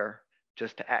P here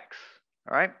just to X.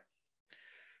 All right.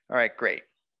 All right, great.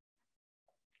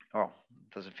 Oh,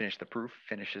 doesn't finish the proof,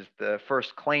 finishes the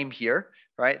first claim here,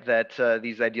 right? That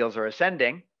these ideals are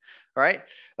ascending, right?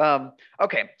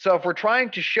 Okay, so if we're trying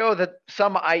to show that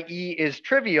some IE is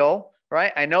trivial,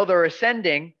 right? I know they're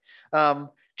ascending.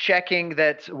 Checking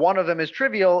that one of them is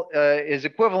trivial is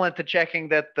equivalent to checking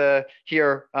that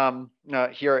here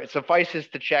it suffices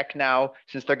to check now,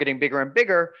 since they're getting bigger and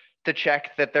bigger, to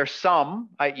check that their sum,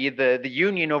 i.e. the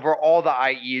union over all the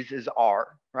IEs is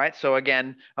R, right? So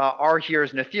again, R here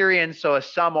is Noetherian, so a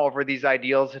sum over these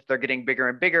ideals, if they're getting bigger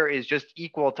and bigger, is just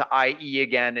equal to IE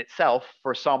again itself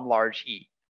for some large E,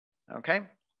 okay?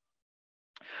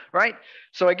 Right,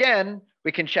 so again,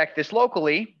 we can check this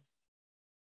locally.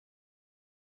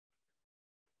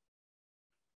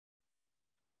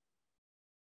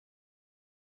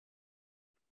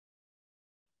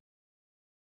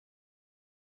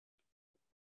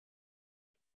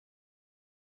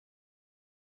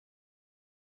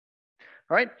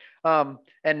 Right,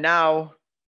 and now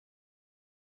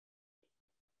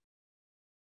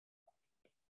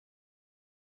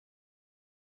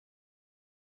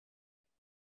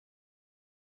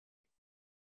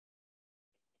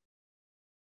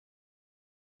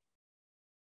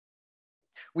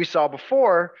we saw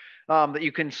before that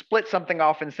you can split something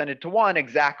off and send it to 1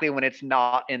 exactly when it's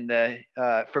not in the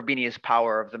Frobenius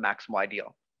power of the maximal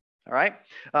ideal. All right.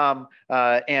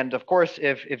 And of course,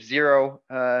 if 0,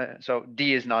 so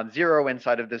D is non-zero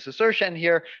inside of this assertion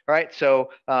here, right?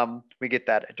 So we get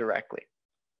that directly.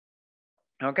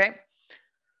 Okay.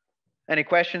 Any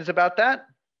questions about that?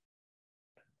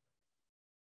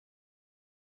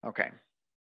 Okay.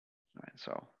 All right.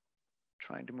 So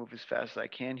trying to move as fast as I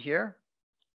can here.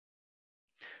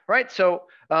 Right. So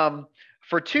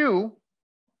for 2,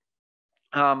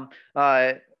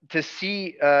 to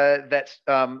see that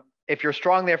if you're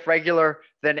strongly F regular,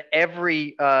 then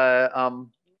every all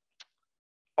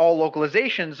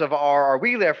localizations of R are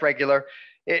weakly F regular.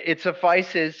 it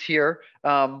suffices here,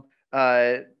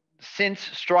 since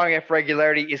strong F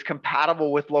regularity is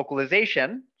compatible with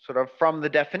localization, sort of from the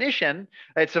definition,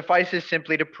 it suffices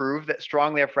simply to prove that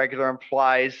strongly F regular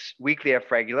implies weakly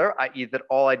F regular, i.e. that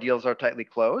all ideals are tightly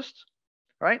closed,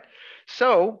 right?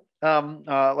 So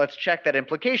let's check that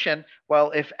implication.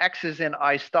 Well, if X is in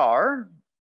I star,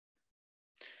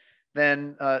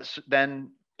 then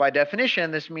by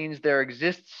definition, this means there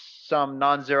exists some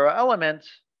non-zero element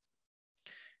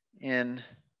in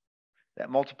that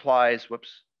multiplies,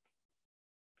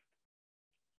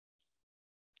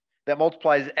 that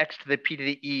multiplies X to the P to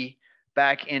the E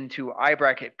back into I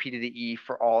bracket P to the E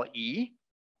for all E,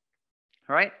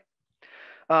 all right?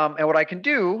 And what I can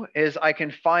do is I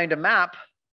can find a map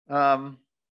from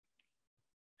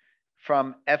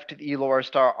F to the E lower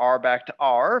star R back to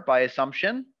R by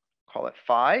assumption, call it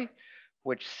phi,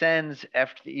 which sends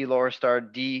F to the E lower star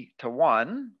D to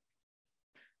 1,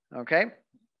 okay?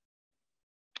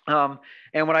 And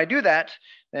when I do that,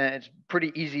 it's a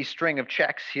pretty easy string of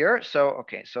checks here. So,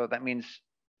 okay, so that means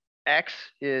X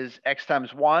is X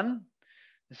times 1.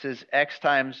 This is X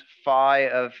times phi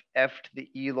of F to the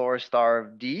E lower star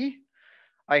of D.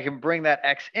 I can bring that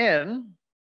X in.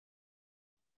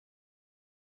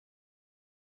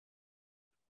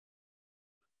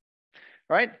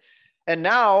 Right? And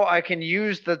now I can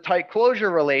use the tight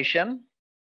closure relation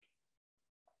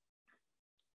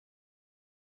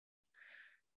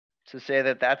to say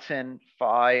that that's in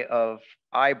phi of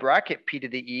I bracket P to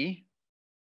the E,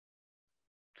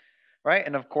 right?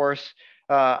 And of course,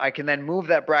 I can then move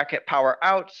that bracket power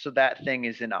out so that thing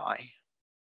is in I.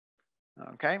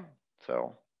 Okay,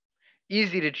 so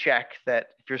easy to check that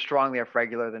if you're strongly F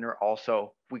regular, then you're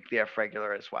also weakly F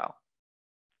regular as well.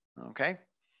 Okay.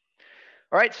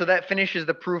 All right, so that finishes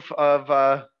the proof of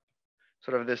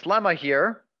sort of this lemma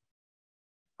here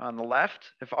on the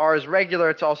left. If R is regular,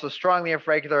 it's also strongly F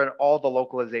regular, and all the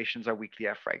localizations are weakly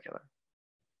F regular.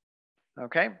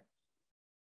 Okay.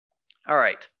 All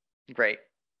right, great.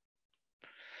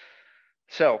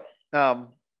 So I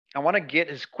want to get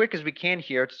as quick as we can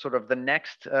here to sort of the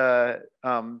next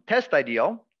test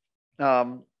ideal.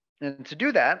 And to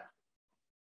do that,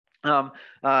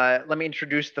 let me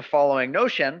introduce the following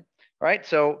notion. Right,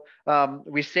 so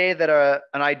we say that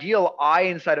an ideal I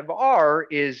inside of R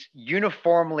is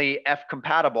uniformly F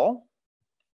compatible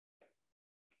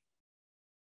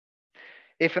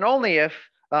if and only if,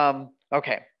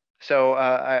 okay, so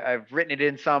I've written it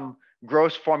in some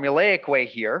gross formulaic way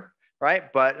here,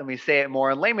 right? But let me say it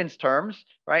more in layman's terms,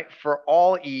 right? For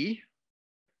all E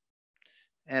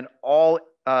and all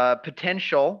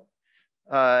potential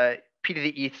P to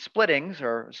the ETH splittings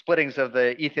or splittings of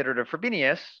the ETH iterative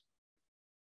Frobenius,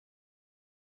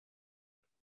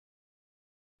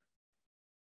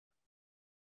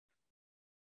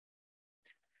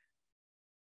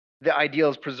 the ideal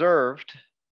is preserved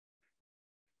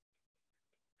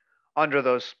under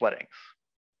those splittings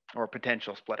or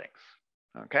potential splittings,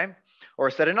 okay? Or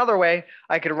said another way,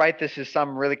 I could write this as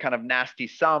some really kind of nasty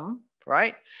sum,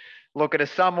 right? Look at a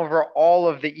sum over all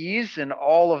of the E's and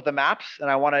all of the maps, and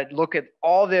I want to look at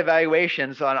all the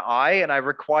evaluations on I, and I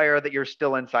require that you're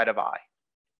still inside of I.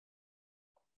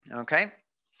 Okay,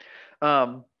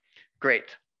 great.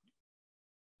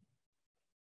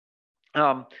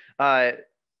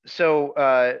 So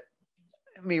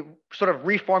let me sort of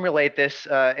reformulate this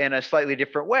in a slightly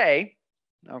different way,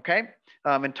 okay?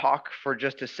 And talk for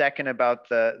just a second about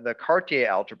the Cartier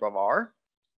algebra of R.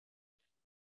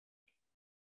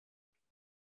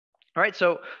 All right,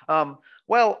 so,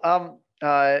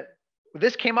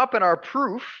 this came up in our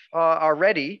proof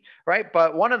already, right?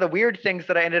 But one of the weird things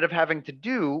that I ended up having to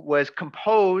do was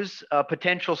compose a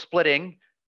potential splitting,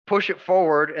 push it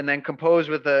forward, and then compose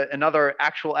with another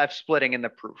actual F splitting in the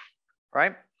proof,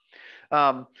 right?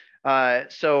 So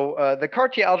the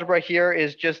Cartier algebra here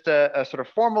is just a sort of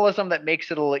formalism that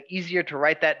makes it a little easier to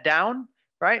write that down,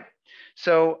 right?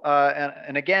 So,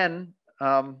 and again,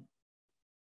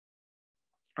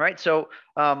 right, so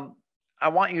I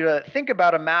want you to think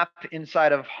about a map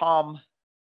inside of HOM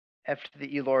F to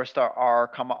the E lower star R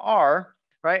comma R,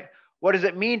 right? What does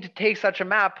it mean to take such a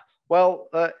map? Well,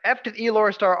 F to the E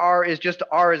lower star R is just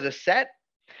R as a set.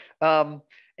 So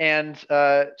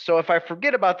if I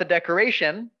forget about the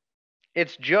decoration,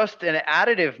 it's just an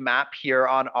additive map here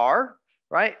on R,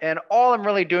 right? And all I'm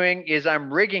really doing is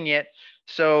I'm rigging it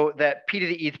so that P to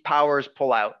the ETH powers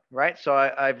pull out, right? So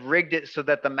I've rigged it so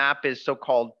that the map is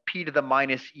so-called P to the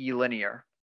minus E linear.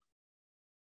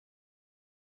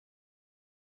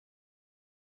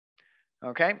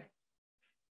 Okay.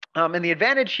 And the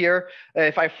advantage here,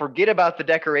 if I forget about the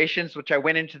decorations, which I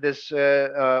went into this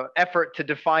effort to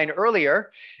define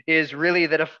earlier, is really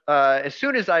that if as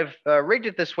soon as I've rigged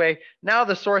it this way, now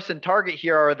the source and target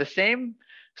here are the same.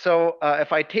 So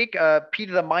if I take a p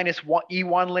to the minus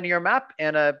e1 linear map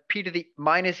and a p to the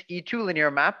minus e2 linear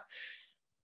map,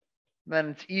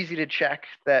 then it's easy to check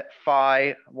that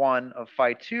phi1 of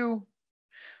phi2,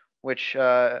 which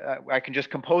I can just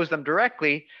compose them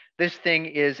directly. This thing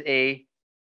is a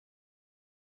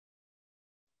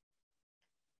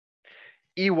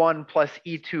E1 plus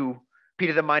E2, p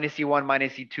to the minus E1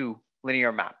 minus E2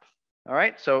 linear map. All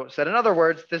right, so said in other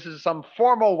words, this is some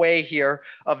formal way here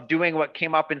of doing what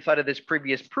came up inside of this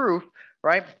previous proof,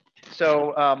 right?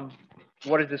 So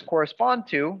what does this correspond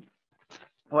to?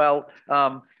 Well,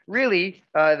 really,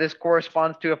 this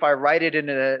corresponds to, if I write it in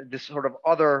this sort of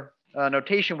other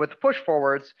notation with push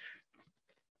forwards,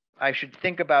 I should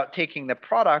think about taking the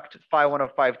product phi1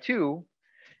 of phi2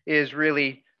 is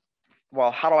really,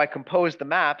 well, how do I compose the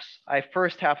maps? I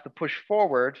first have to push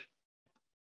forward,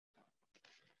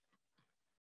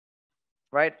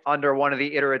 right, under one of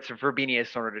the iterates of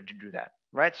Frobenius in order to do that,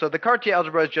 right? So the Cartier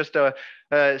algebra is just a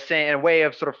way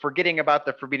of sort of forgetting about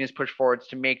the Frobenius push forwards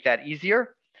to make that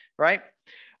easier, right?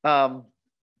 And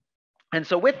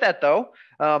so with that though,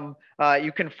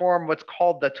 you can form what's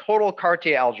called the total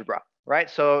Cartier algebra, right?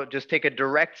 So just take a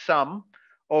direct sum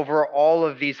over all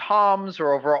of these HOMs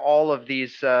or over all of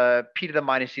these p to the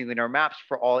minus e linear maps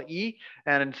for all E.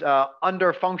 And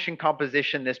under function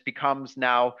composition, this becomes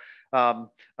now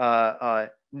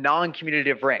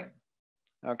non-commutative ring,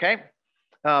 okay?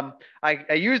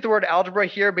 I use the word algebra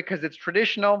here because it's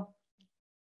traditional,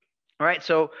 right?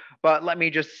 So, but let me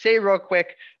just say real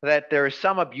quick that there is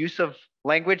some abusive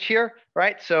language here,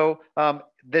 right? So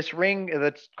this ring,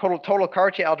 the total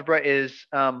Cartier algebra is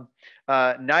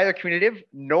neither commutative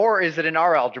nor is it an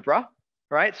R algebra,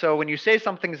 right? So when you say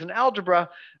something is an algebra,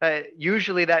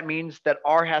 usually that means that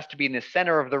R has to be in the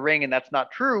center of the ring, and that's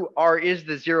not true. R is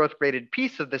the 0th graded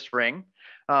piece of this ring.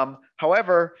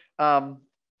 However,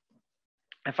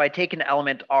 if I take an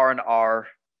element R and R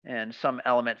and some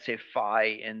element, say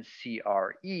phi and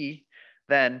CRE,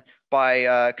 then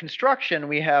by construction,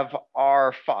 we have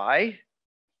R phi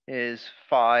is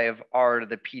phi of R to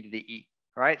the P to the E,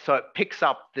 right? So it picks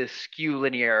up this skew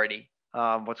linearity,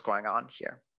 what's going on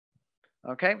here.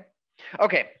 Okay.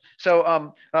 Okay.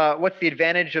 So what's the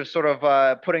advantage of sort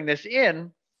of putting this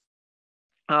in?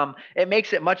 It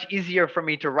makes it much easier for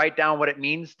me to write down what it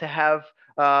means to have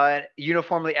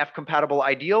uniformly F compatible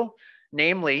ideal.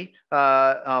 Namely,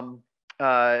 an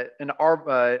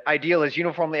R ideal is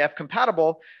uniformly F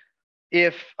compatible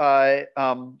if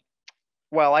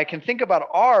well, I can think about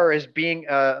R as being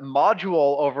a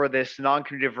module over this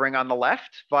non-commutative ring on the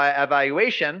left via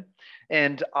evaluation,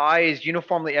 and I is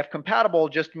uniformly F compatible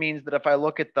just means that if I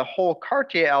look at the whole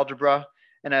Cartier algebra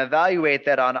and evaluate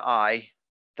that on I,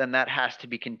 then that has to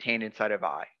be contained inside of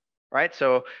I, right?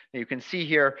 So you can see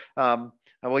here, I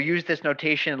will use this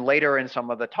notation later in some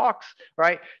of the talks,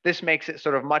 right? This makes it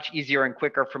sort of much easier and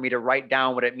quicker for me to write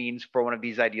down what it means for one of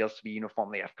these ideals to be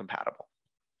uniformly F compatible.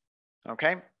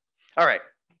 Okay. All right.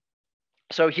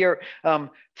 So here,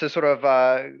 to sort of,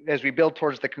 as we build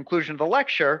towards the conclusion of the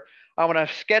lecture, I want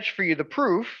to sketch for you the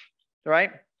proof,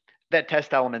 right, that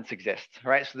test elements exist,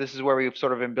 right? So this is where we've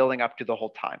sort of been building up to the whole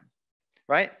time,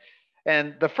 right?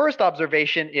 And the first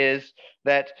observation is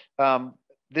that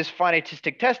this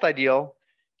finitistic test ideal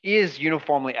is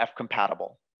uniformly F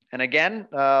compatible. And again,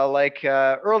 like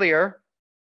earlier,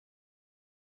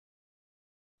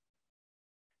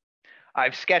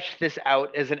 I've sketched this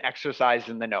out as an exercise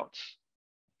in the notes.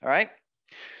 All right.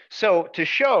 So to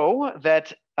show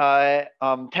that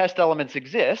test elements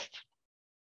exist,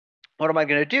 what am I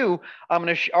going to do? I'm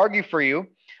going to argue for you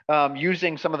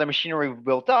using some of the machinery we've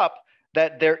built up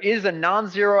that there is a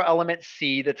non-zero element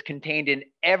C that's contained in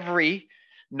every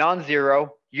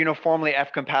non-zero uniformly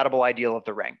F compatible ideal of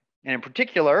the ring. And in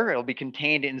particular, it'll be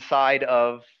contained inside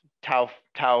of tau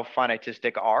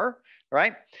finitistic R,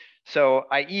 right? So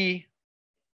i.e.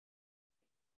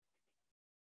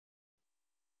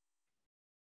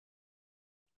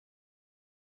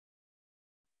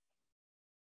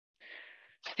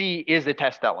 C is a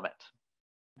test element.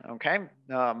 Okay.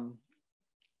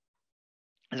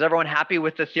 Is everyone happy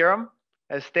with the theorem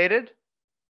as stated?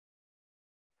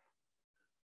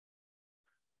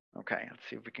 Okay, let's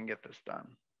see if we can get this done.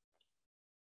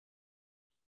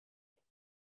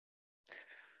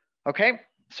 Okay,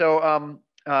 so all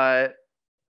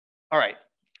right.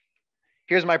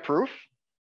 Here's my proof.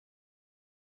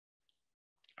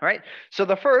 All right, so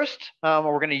the first, we're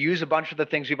going to use a bunch of the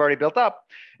things we've already built up,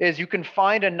 is you can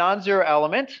find a non-zero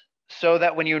element so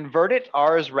that when you invert it,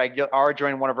 R is regular, R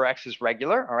join one over X is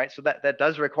regular. All right, so that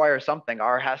does require something.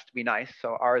 R has to be nice,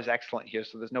 so R is excellent here,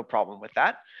 so there's no problem with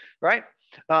that, right?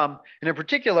 And in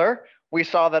particular, we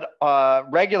saw that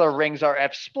regular rings are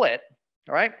F split,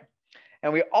 all right?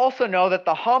 And we also know that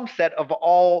the Hom set of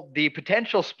all the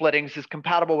potential splittings is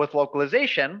compatible with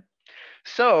localization.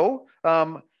 So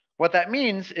what that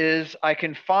means is I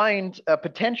can find a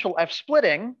potential F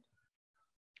splitting.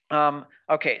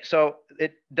 Okay, so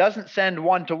it doesn't send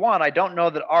 1 to 1. I don't know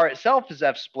that R itself is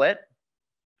F split,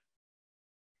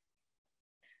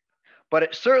 but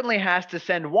it certainly has to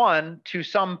send 1 to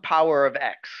some power of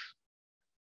X.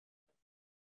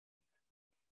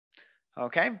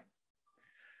 Okay.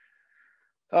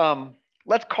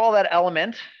 Let's call that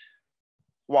element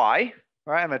Y.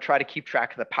 All right, I'm going to try to keep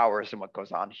track of the powers and what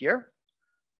goes on here.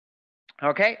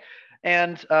 Okay,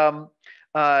 and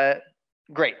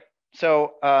great.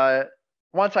 So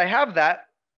once I have that,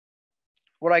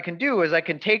 what I can do is I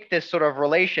can take this sort of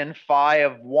relation phi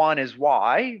of 1 is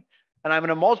Y, and I'm going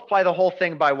to multiply the whole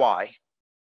thing by Y,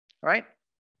 right?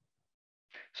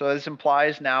 So this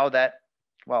implies now that,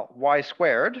 well, Y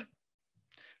squared,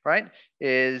 right,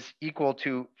 is equal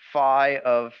to phi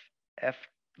of F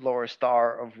lower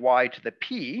star of Y to the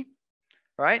P,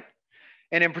 right?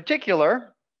 And in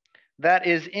particular, that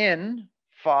is in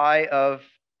phi of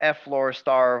F lower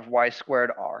star of Y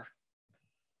squared R,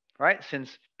 right?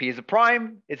 Since P is a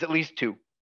prime, it's at least 2,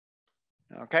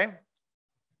 okay?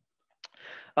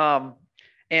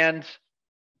 And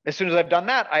as soon as I've done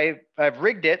that, I've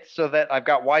rigged it so that I've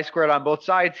got Y squared on both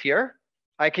sides here.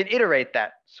 I can iterate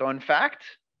that. So in fact,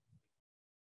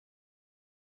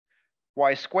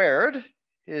 Y squared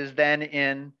is then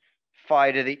in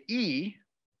phi to the E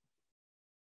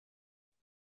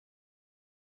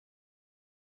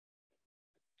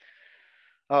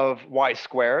of Y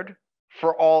squared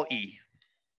for all E,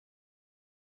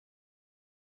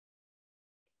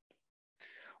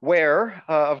 where,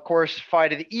 of course, phi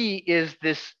to the E is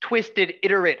this twisted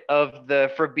iterate of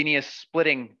the Frobenius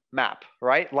splitting map,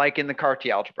 right? Like in the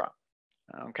Cartier algebra,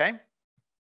 okay?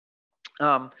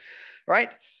 Right?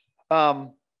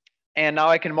 And now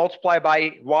I can multiply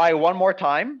by Y one more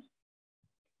time.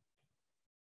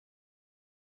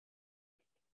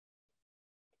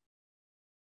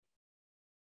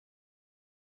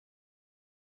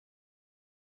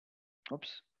 Oops.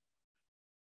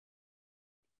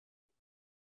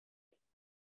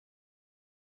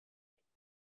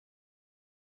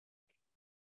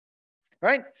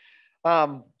 Right?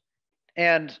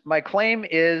 And my claim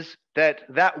is that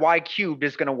that Y cubed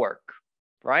is going to work,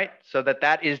 right? So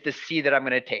that is the C that I'm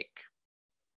going to take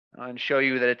and show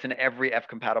you that it's in every F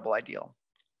compatible ideal.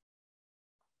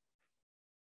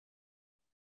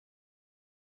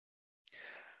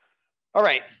 All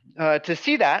right, to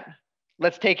see that,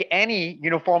 let's take any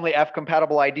uniformly F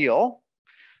compatible ideal,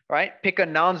 right? Pick a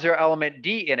non-zero element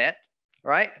D in it,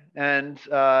 right? And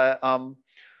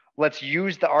let's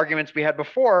use the arguments we had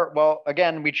before. Well,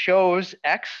 again, we chose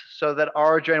X so that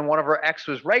R join 1 over X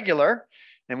was regular.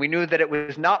 And we knew that it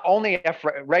was not only F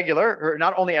regular, or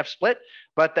not only F split,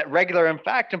 but that regular, in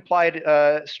fact, implied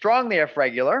strongly F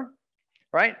regular,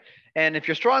 right? And if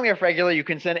you're strongly F regular, you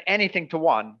can send anything to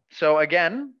 1. So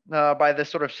again, by the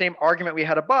sort of same argument we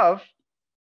had above,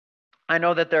 I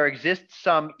know that there exists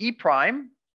some E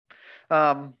prime.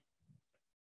 Oops.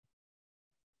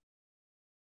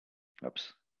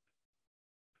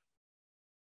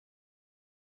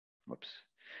 Whoops.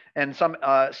 And some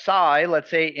psi, let's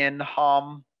say in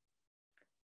Hom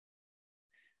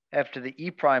F to the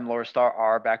E prime lower star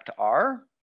R back to R,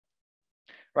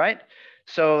 right?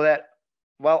 So that,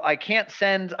 well, I can't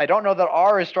send, I don't know that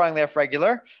R is strongly F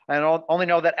regular. I only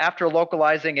know that after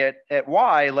localizing it at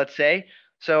Y, let's say,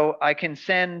 so I can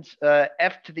send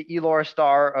F to the E lower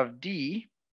star of D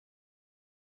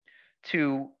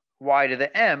to Y to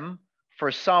the M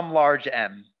for some large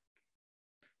M,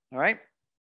 all right?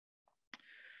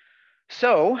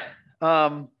 So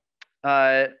in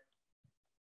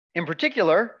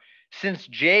particular, since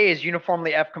J is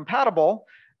uniformly F compatible,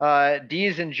 D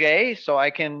is in J, so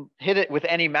I can hit it with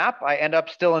any map. I end up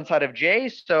still inside of J,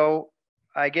 so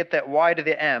I get that Y to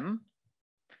the M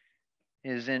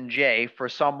is in J for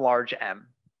some large M.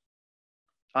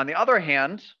 On the other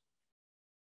hand,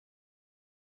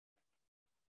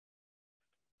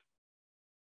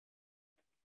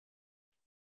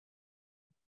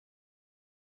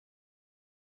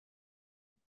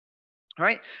 all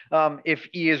right, if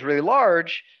E is really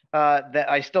large, that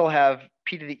I still have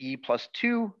P to the E plus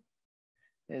 2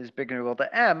 is bigger than or equal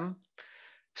to M.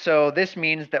 So this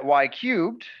means that y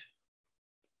cubed,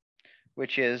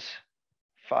 which is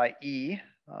phi e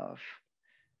of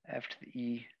f to the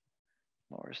e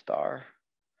lower star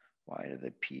y to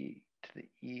the p to the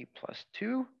e plus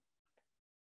 2,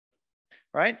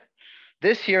 right?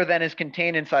 This here then is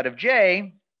contained inside of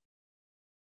J,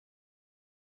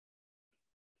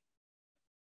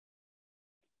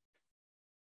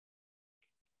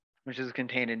 which is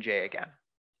contained in J again,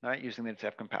 right? Using that it's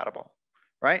F compatible,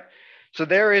 right? So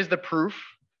there is the proof,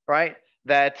 right?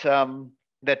 That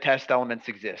that test elements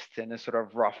exist in this sort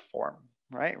of rough form,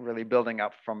 right? Really building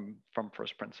up from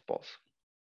first principles.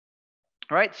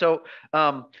 All right, so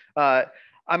I'm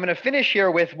going to finish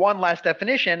here with one last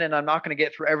definition, and I'm not going to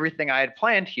get through everything I had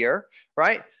planned here,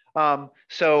 right? I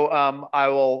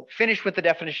will finish with the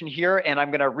definition here, and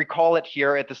I'm going to recall it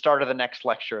here at the start of the next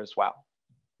lecture as well.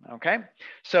 Okay,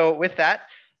 so with that,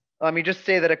 let me just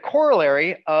say that a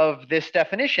corollary of this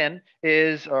definition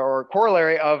is, or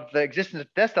corollary of the existence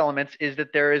of test elements is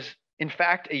that there is, in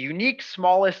fact, a unique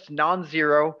smallest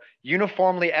non-zero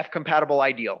uniformly F-compatible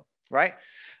ideal, right?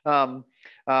 I'm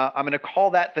going to call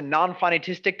that the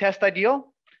non-finitistic test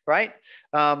ideal, right?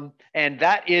 And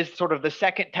that is sort of the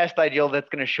second test ideal that's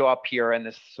going to show up here in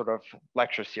this sort of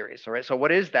lecture series. All right, so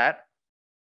what is that?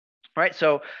 Right,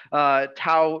 so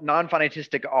tau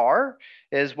non-finitistic R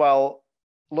is, well,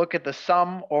 look at the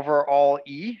sum over all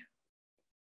E,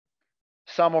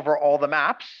 sum over all the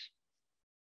maps,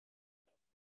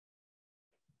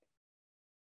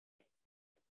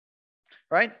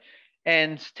 right?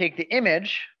 And take the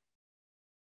image,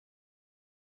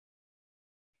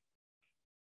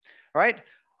 right,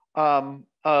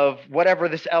 of whatever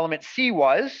this element C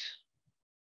was,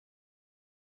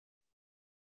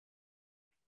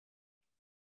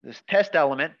 this test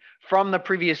element from the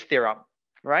previous theorem,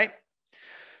 right?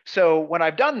 So when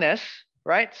I've done this,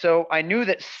 right, so I knew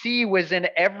that C was in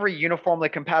every uniformly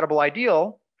compatible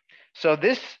ideal. So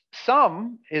this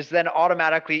sum is then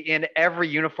automatically in every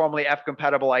uniformly F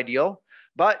compatible ideal,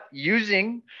 but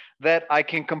using that I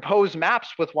can compose maps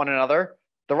with one another,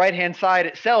 the right-hand side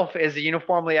itself is a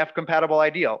uniformly F compatible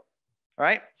ideal,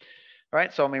 right? All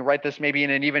right, so let me write this maybe in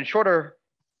an even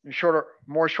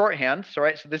more shorthand. So,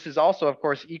 right, so this is also, of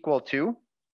course, equal to,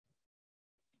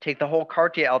 take the whole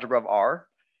Cartier algebra of R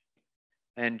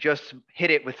and just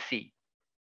hit it with C,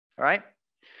 all right?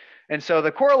 And so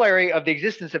the corollary of the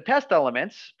existence of test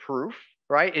elements proof,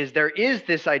 right, is there is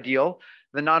this ideal,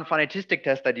 the non-finitistic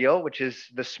test ideal, which is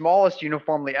the smallest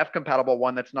uniformly F-compatible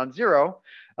one that's non-zero.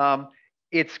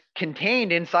 It's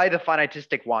contained inside the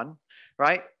finitistic one,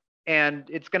 right? And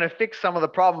it's going to fix some of the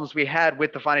problems we had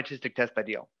with the finitistic test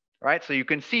ideal, right? So you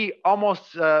can see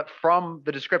almost from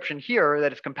the description here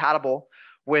that it's compatible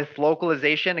with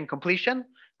localization and completion,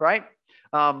 right?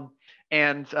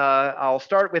 And I'll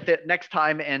start with it next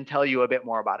time and tell you a bit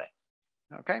more about it.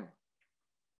 Okay.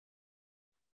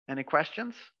 Any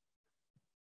questions?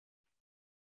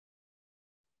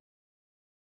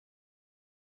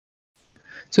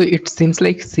 So it seems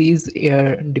like C is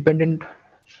dependent.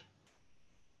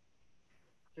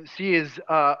 C is,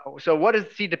 so what does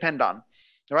C depend on?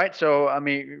 All right, so let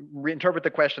me reinterpret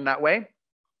the question that way.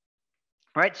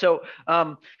 All right, so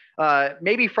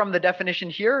maybe from the definition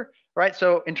here, right?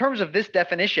 So in terms of this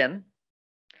definition,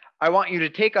 I want you to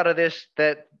take out of this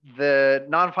that the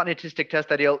non-finitistic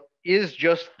test ideal is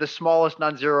just the smallest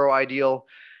non-zero ideal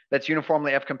that's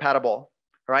uniformly F compatible,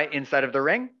 right, inside of the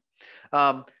ring.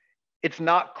 It's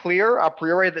not clear a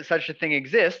priori that such a thing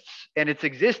exists, and its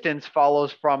existence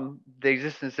follows from the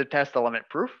existence of test element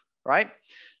proof, right?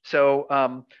 So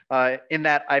in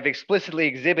that I've explicitly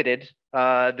exhibited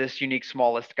this unique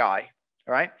smallest guy,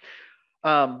 all right?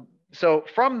 So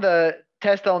from the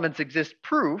test elements exist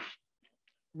proof,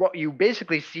 what you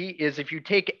basically see is if you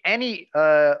take any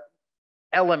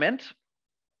element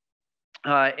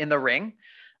in the ring,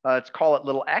 let's call it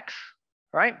little x,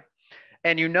 right?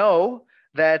 And you know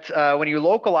that when you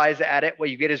localize at it, what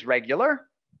you get is regular.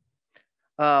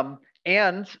 And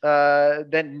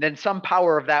then some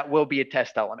power of that will be a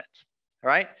test element,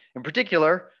 right? In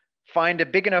particular, find a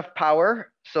big enough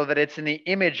power so that it's in the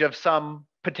image of some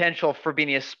potential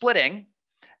Frobenius splitting,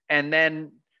 and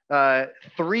then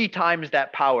 3 times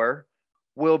that power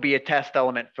will be a test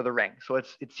element for the ring. So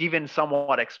it's even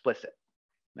somewhat explicit,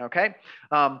 okay?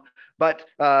 But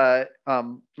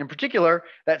in particular,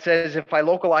 that says if I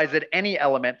localize at any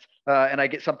element and I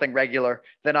get something regular,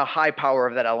 then a high power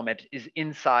of that element is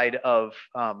inside of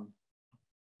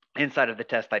the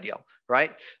test ideal,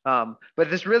 right? But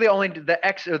this really only, the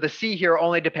X or the C here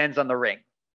only depends on the ring,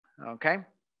 okay?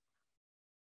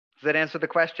 Does that answer the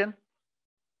question?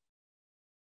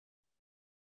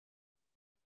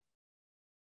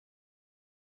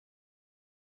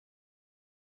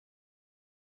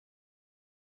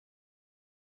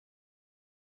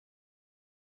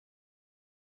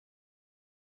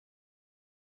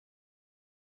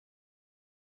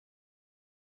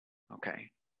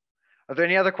 Okay. Are there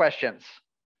any other questions?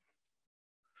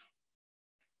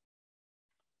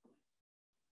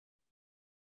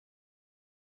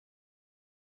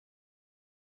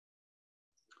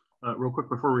 Real quick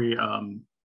before we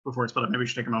split up, maybe we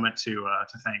should take a moment to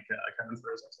thank Kevin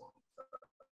for his excellent.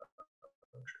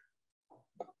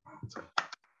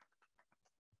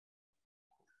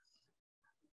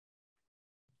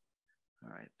 All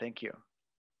right, thank you.